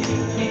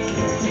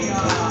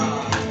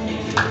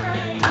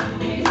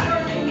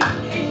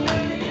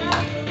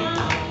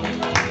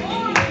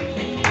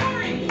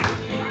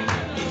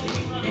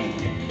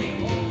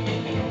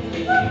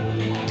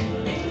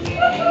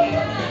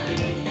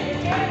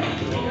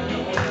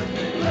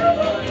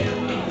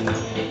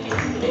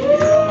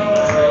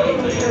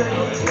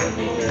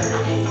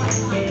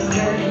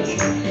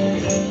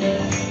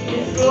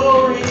 His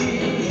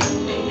glory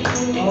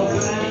all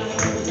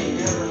around.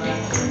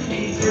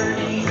 He's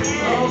burning.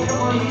 Oh,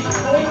 come on,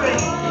 he's pouring.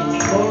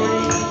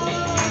 Glory,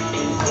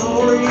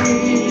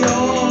 glory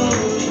all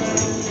around.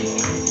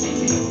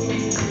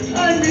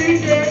 A new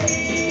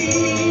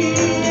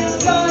day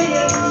in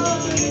Zion.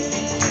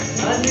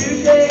 A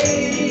new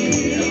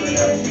day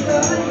in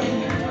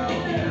Zion.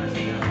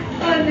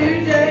 A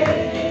new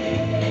day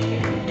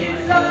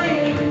in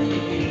Zion.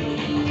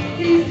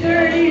 He's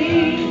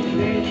turning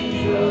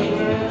things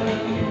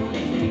around.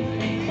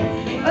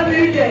 A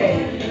new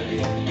day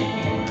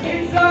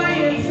in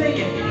Zion,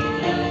 singing.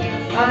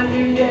 A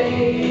new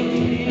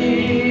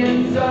day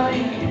in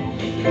Zion.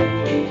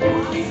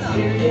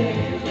 New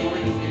day.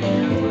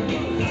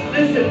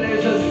 Listen,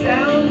 there's a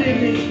sound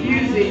in this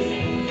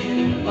music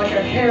like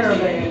a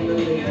caravan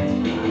moving,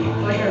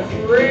 like a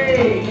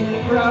great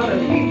crowd of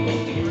people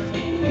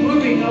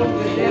moving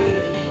over the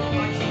desert,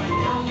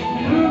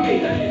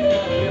 moving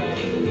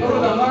over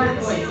the hard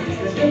places,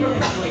 the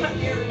difficult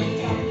places.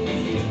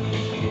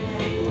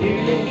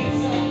 New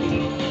days,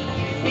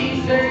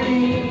 he's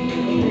turning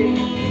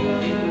things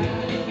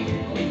around.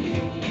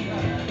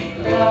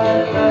 La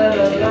la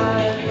la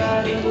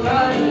la la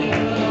la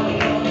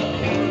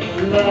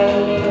la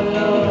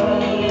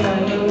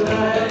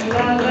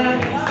la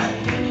la.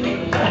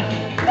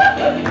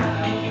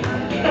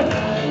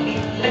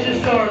 I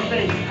just saw her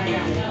face.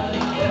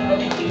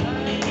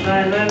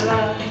 La la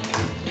la.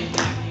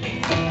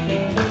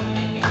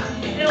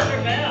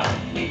 Silver bell.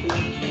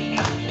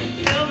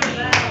 Silver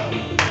bell.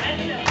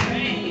 That's the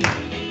ring.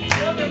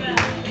 Silver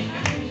bell.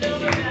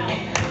 Silver bell.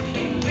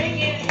 Ring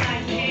in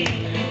my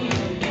king.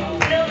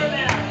 Silver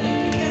bell.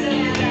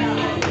 Silver bell.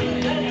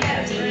 Let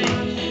that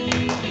ring.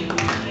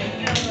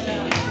 Silver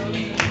bell.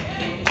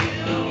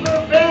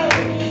 Silver bell.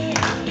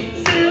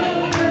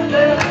 Silver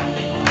bell.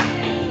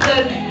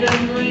 Let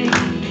them ring.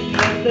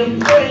 Let them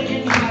ring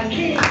in my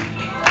king.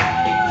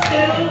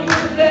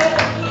 Silver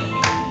bell.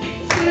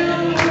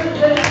 Silver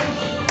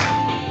bell.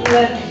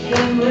 Let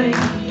them ring.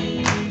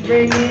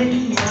 Ring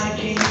in my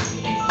king.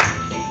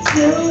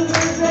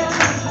 Silver bell.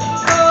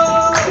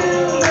 Oh,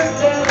 silver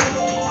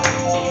bell.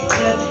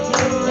 Let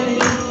them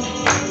ring.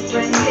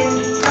 Ring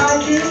in my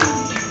king.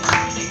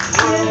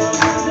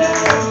 Silver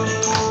bell.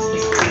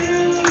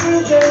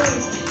 Silver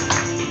bell.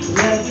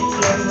 Let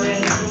them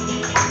ring.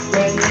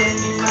 Ring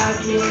in my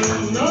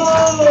king.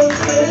 Oh,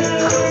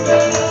 silver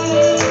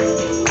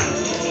bell.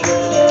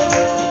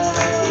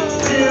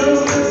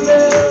 Silver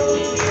bell.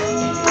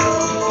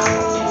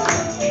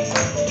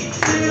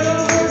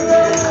 Silver bell.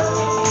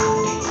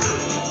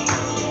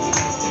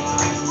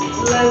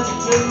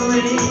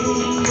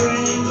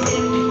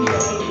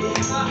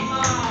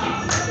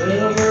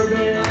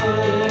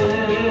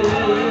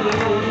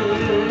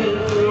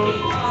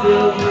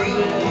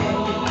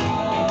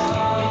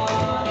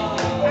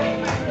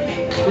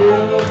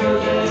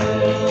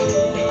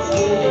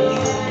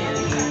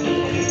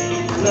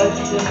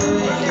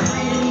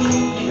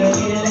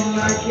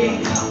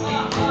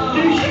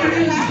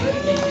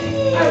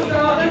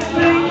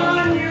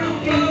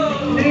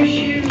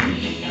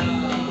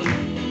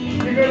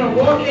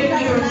 walk into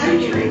a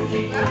new tree.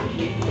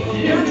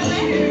 New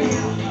shoes.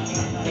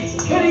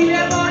 Putting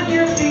them on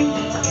your feet.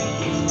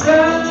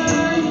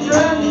 Run,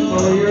 run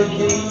for your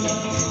king.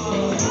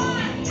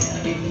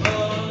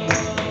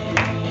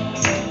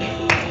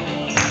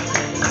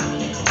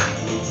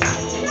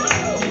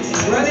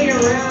 Running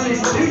around in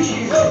new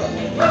shoes.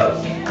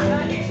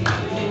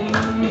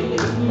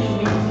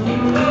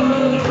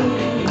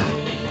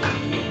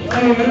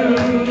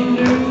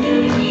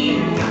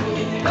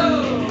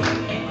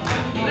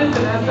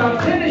 Listen, I saw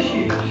tennis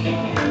shoes.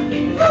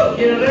 You know,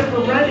 they're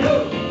for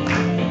running.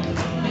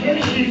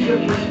 Tennis shoes are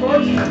for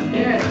sportsmen,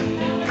 yes.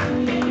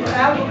 For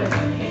athletes.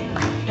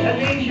 That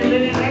means you've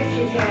been in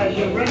exercise,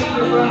 you're ready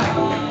to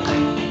run.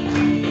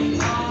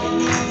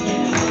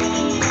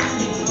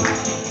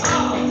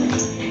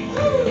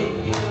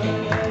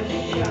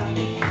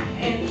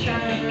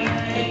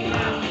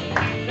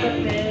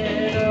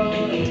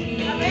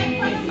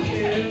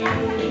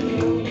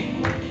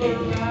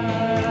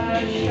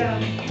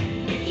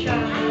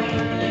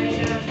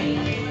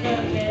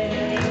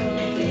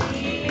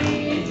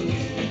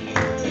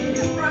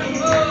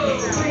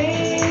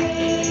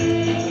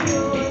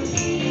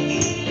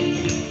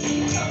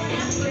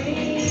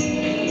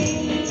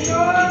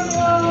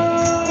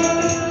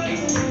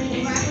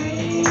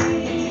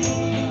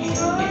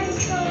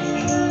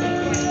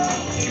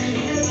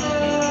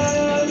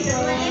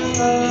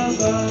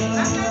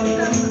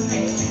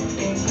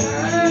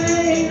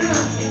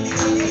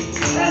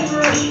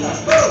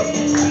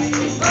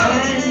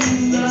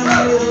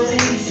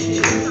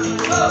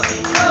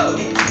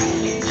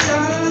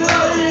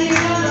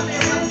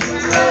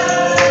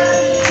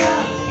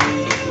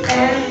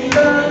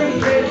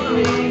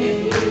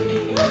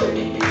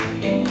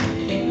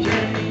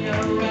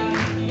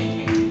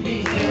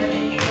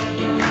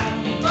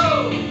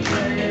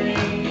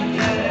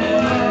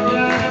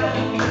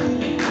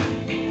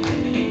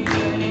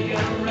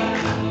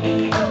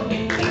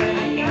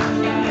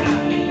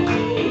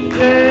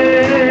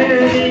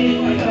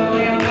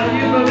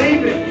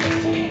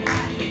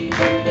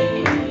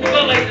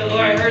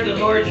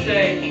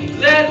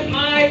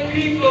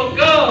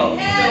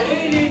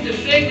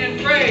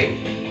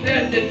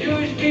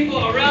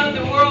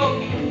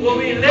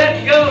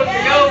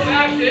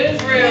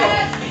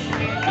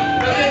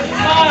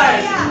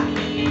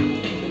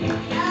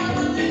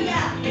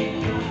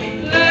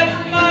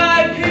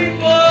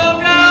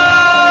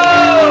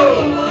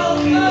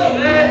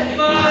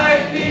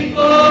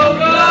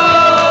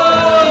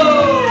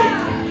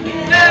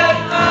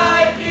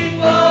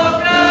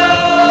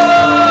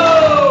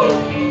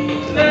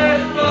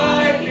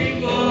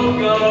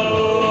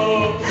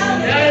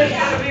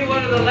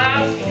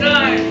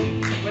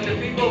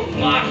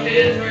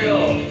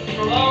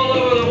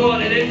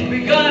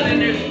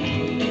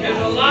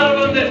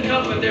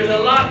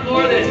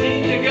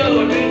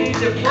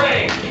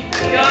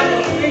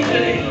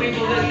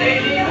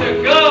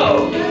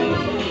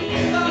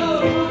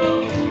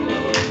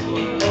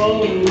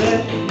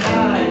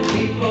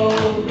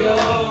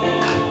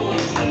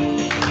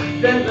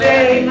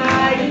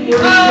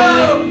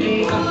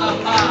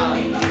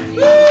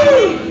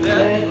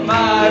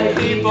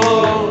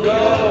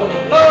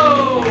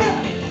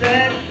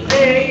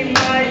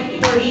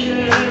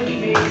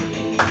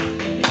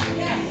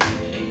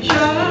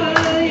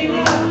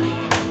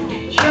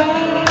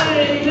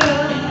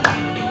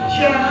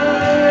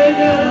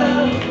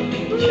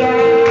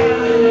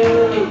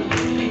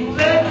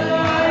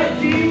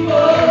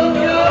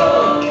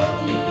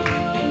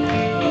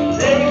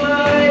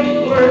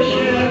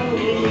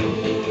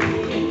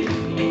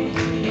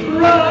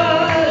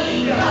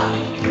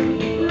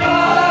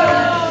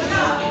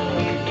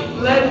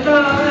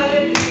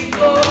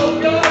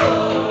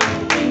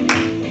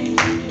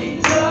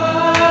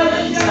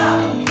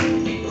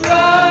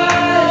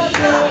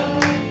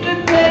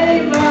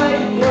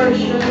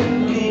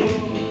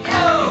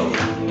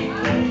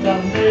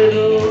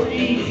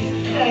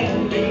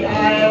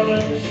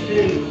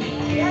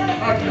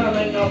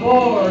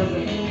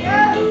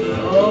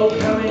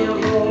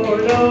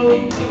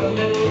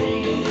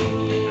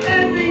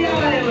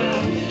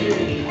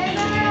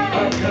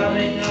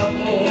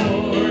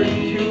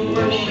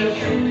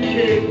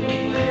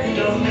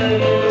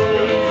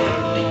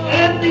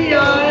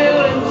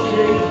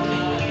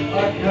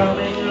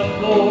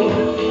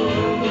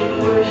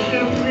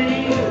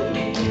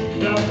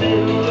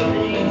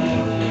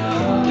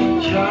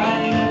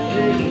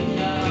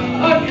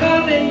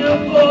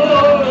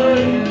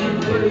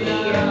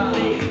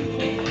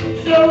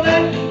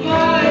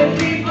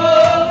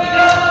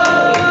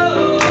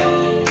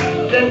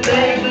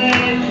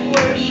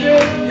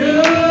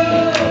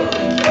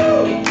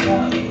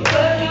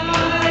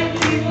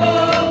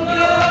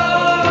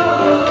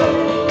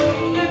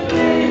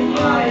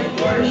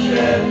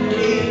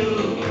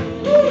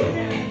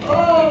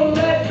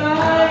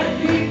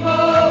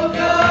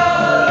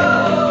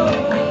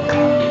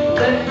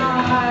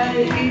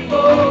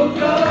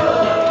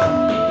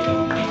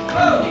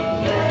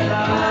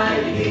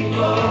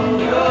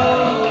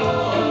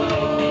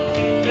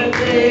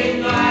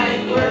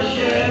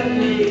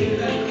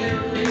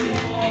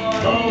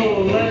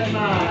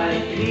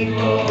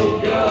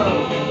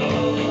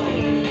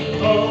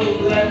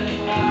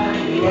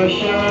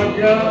 worship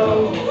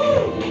go.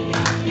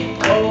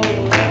 Oh,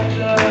 let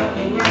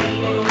the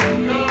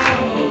worship go.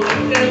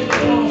 Let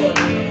the Lord,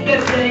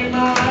 this day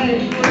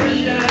my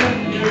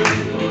worship you.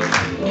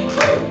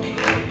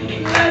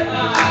 Let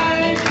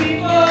my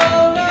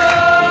people go.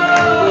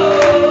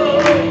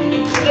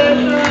 Let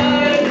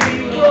my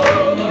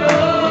people go.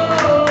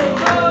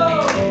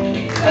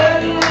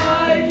 Let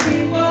my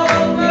people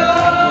go.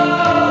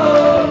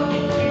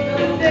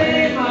 This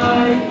day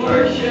my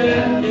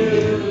worship you.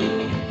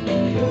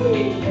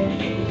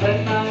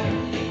 Let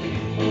my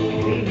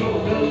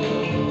people go.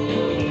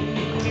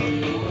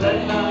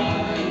 Let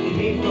my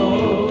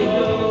people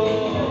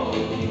go.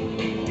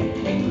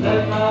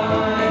 Let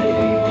my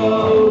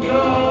people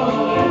go.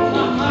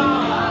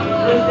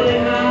 Let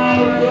them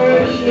I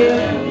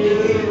worship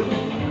you.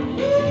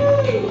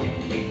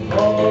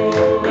 All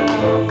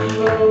around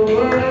the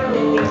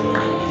world,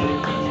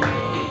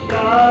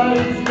 God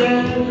is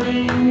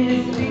gathering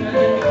His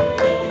people.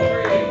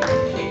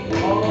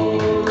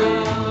 All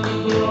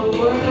around the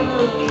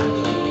world,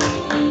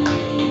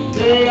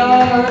 they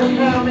are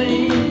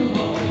coming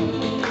home.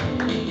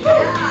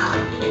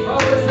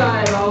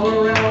 Prophesy all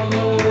around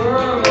the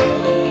world.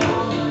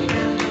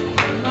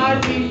 My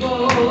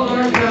people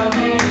are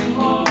coming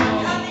home.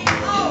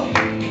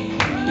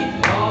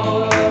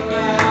 All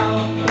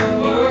around the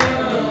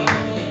world.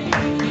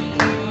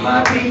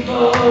 My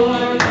people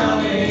are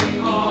coming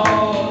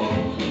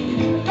home.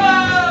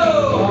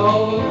 Oh!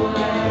 All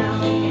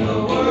around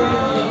the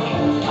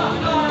world.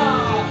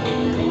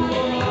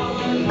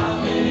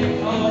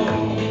 Coming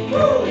home.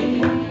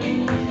 Woo!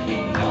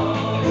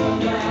 All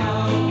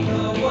around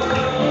the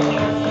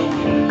world.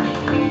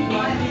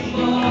 My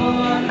people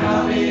are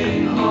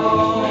coming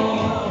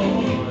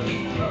home.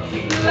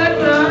 Let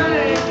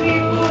my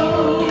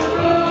people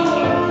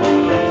go.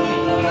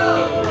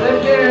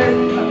 Let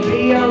there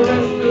be a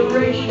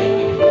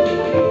restoration.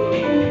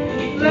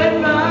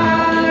 Let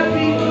my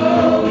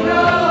people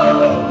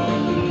go.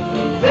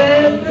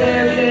 That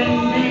there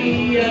can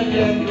be a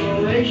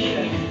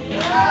declaration.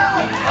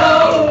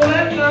 Oh,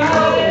 let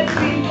my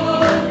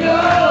people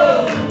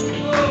go.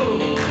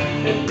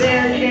 That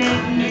there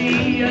can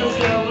be a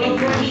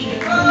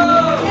celebration.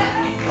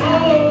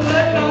 Oh,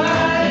 let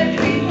my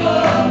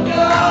people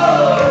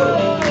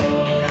go.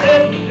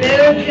 That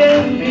there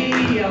can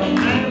be a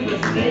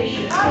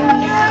manifestation. Of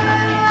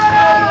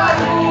my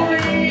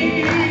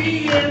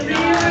glory in the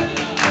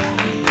earth.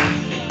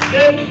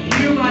 That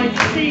you might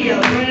see a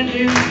brand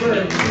new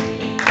birth.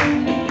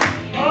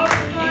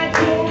 Of my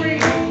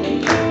glory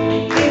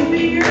in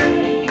the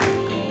earth.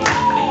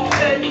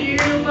 That you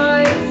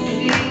might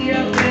see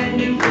a brand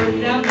new birth.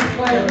 Now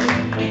declare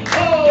it.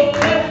 Oh,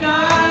 let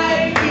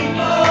my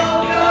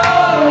people go.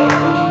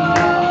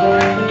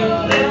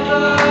 Let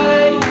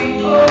my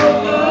people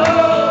go.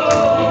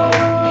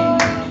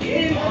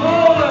 In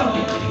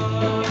Poland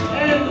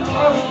and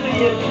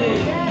Austria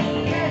too.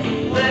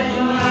 Let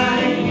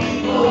my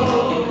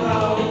people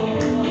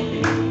go.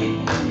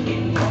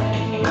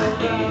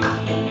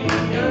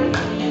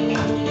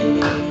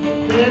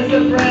 There's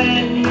a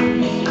brand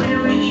new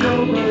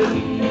spiritual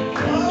birth.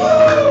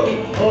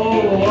 Oh,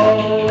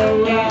 all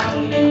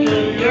around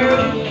the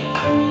earth.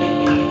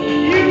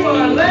 You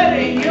are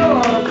letting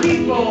your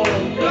people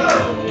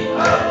go.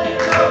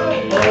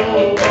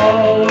 Oh,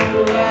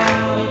 all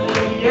around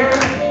the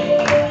earth.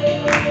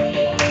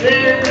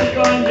 There's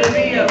going to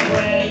be a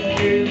brand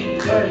new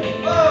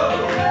birth.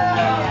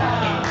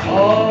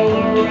 All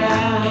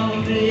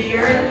around the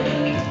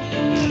earth.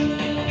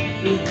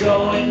 There's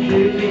going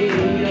to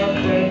be a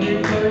brand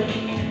new birth.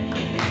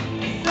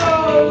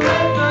 So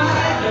let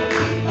my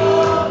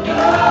people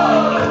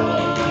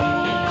go.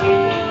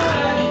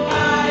 Let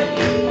my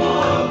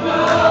people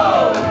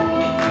go.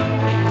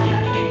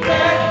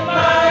 Let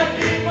my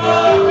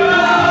people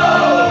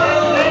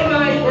go. They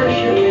might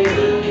worship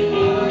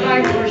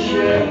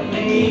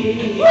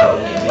me.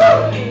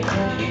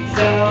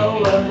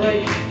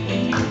 Celebrate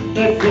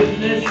the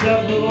goodness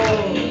of the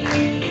Lord.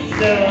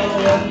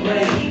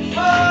 Celebrate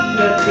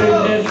the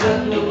goodness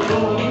of the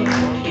Lord.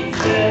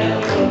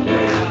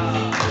 Celebrate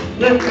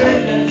the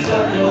goodness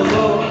of the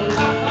Lord.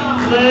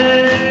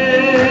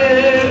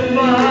 Let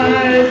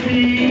my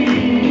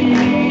people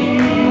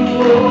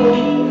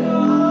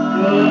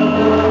go.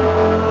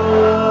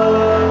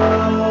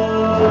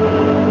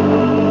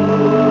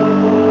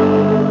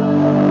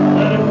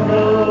 Let him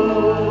go.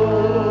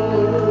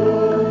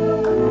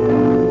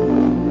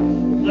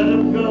 Let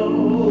him go.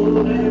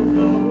 Let him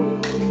go.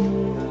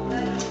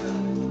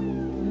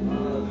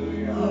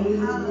 Hallelujah.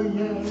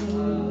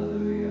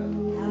 Hallelujah.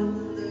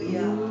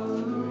 Hallelujah.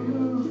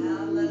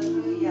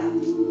 Hallelujah.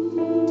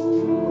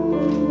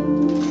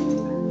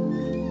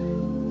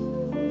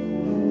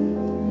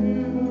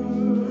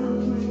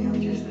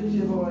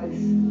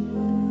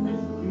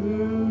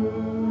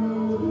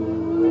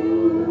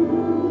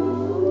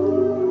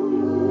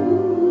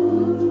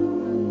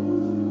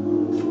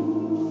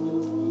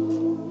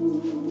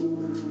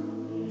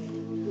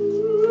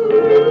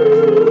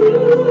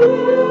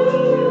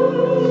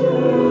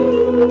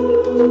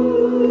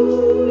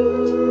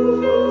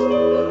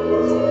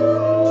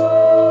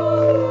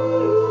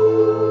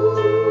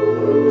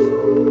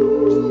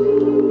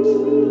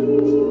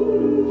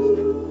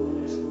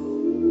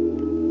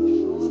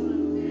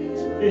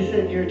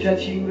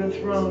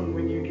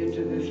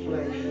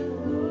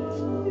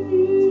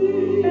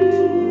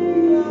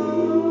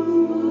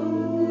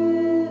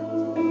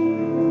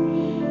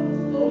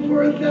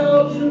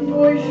 thousand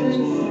voices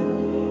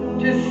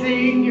to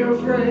sing your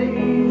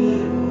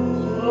praise.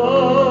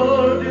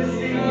 Oh, to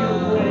sing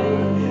your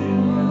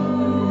praise.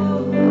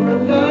 For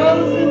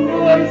 1,000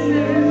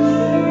 voices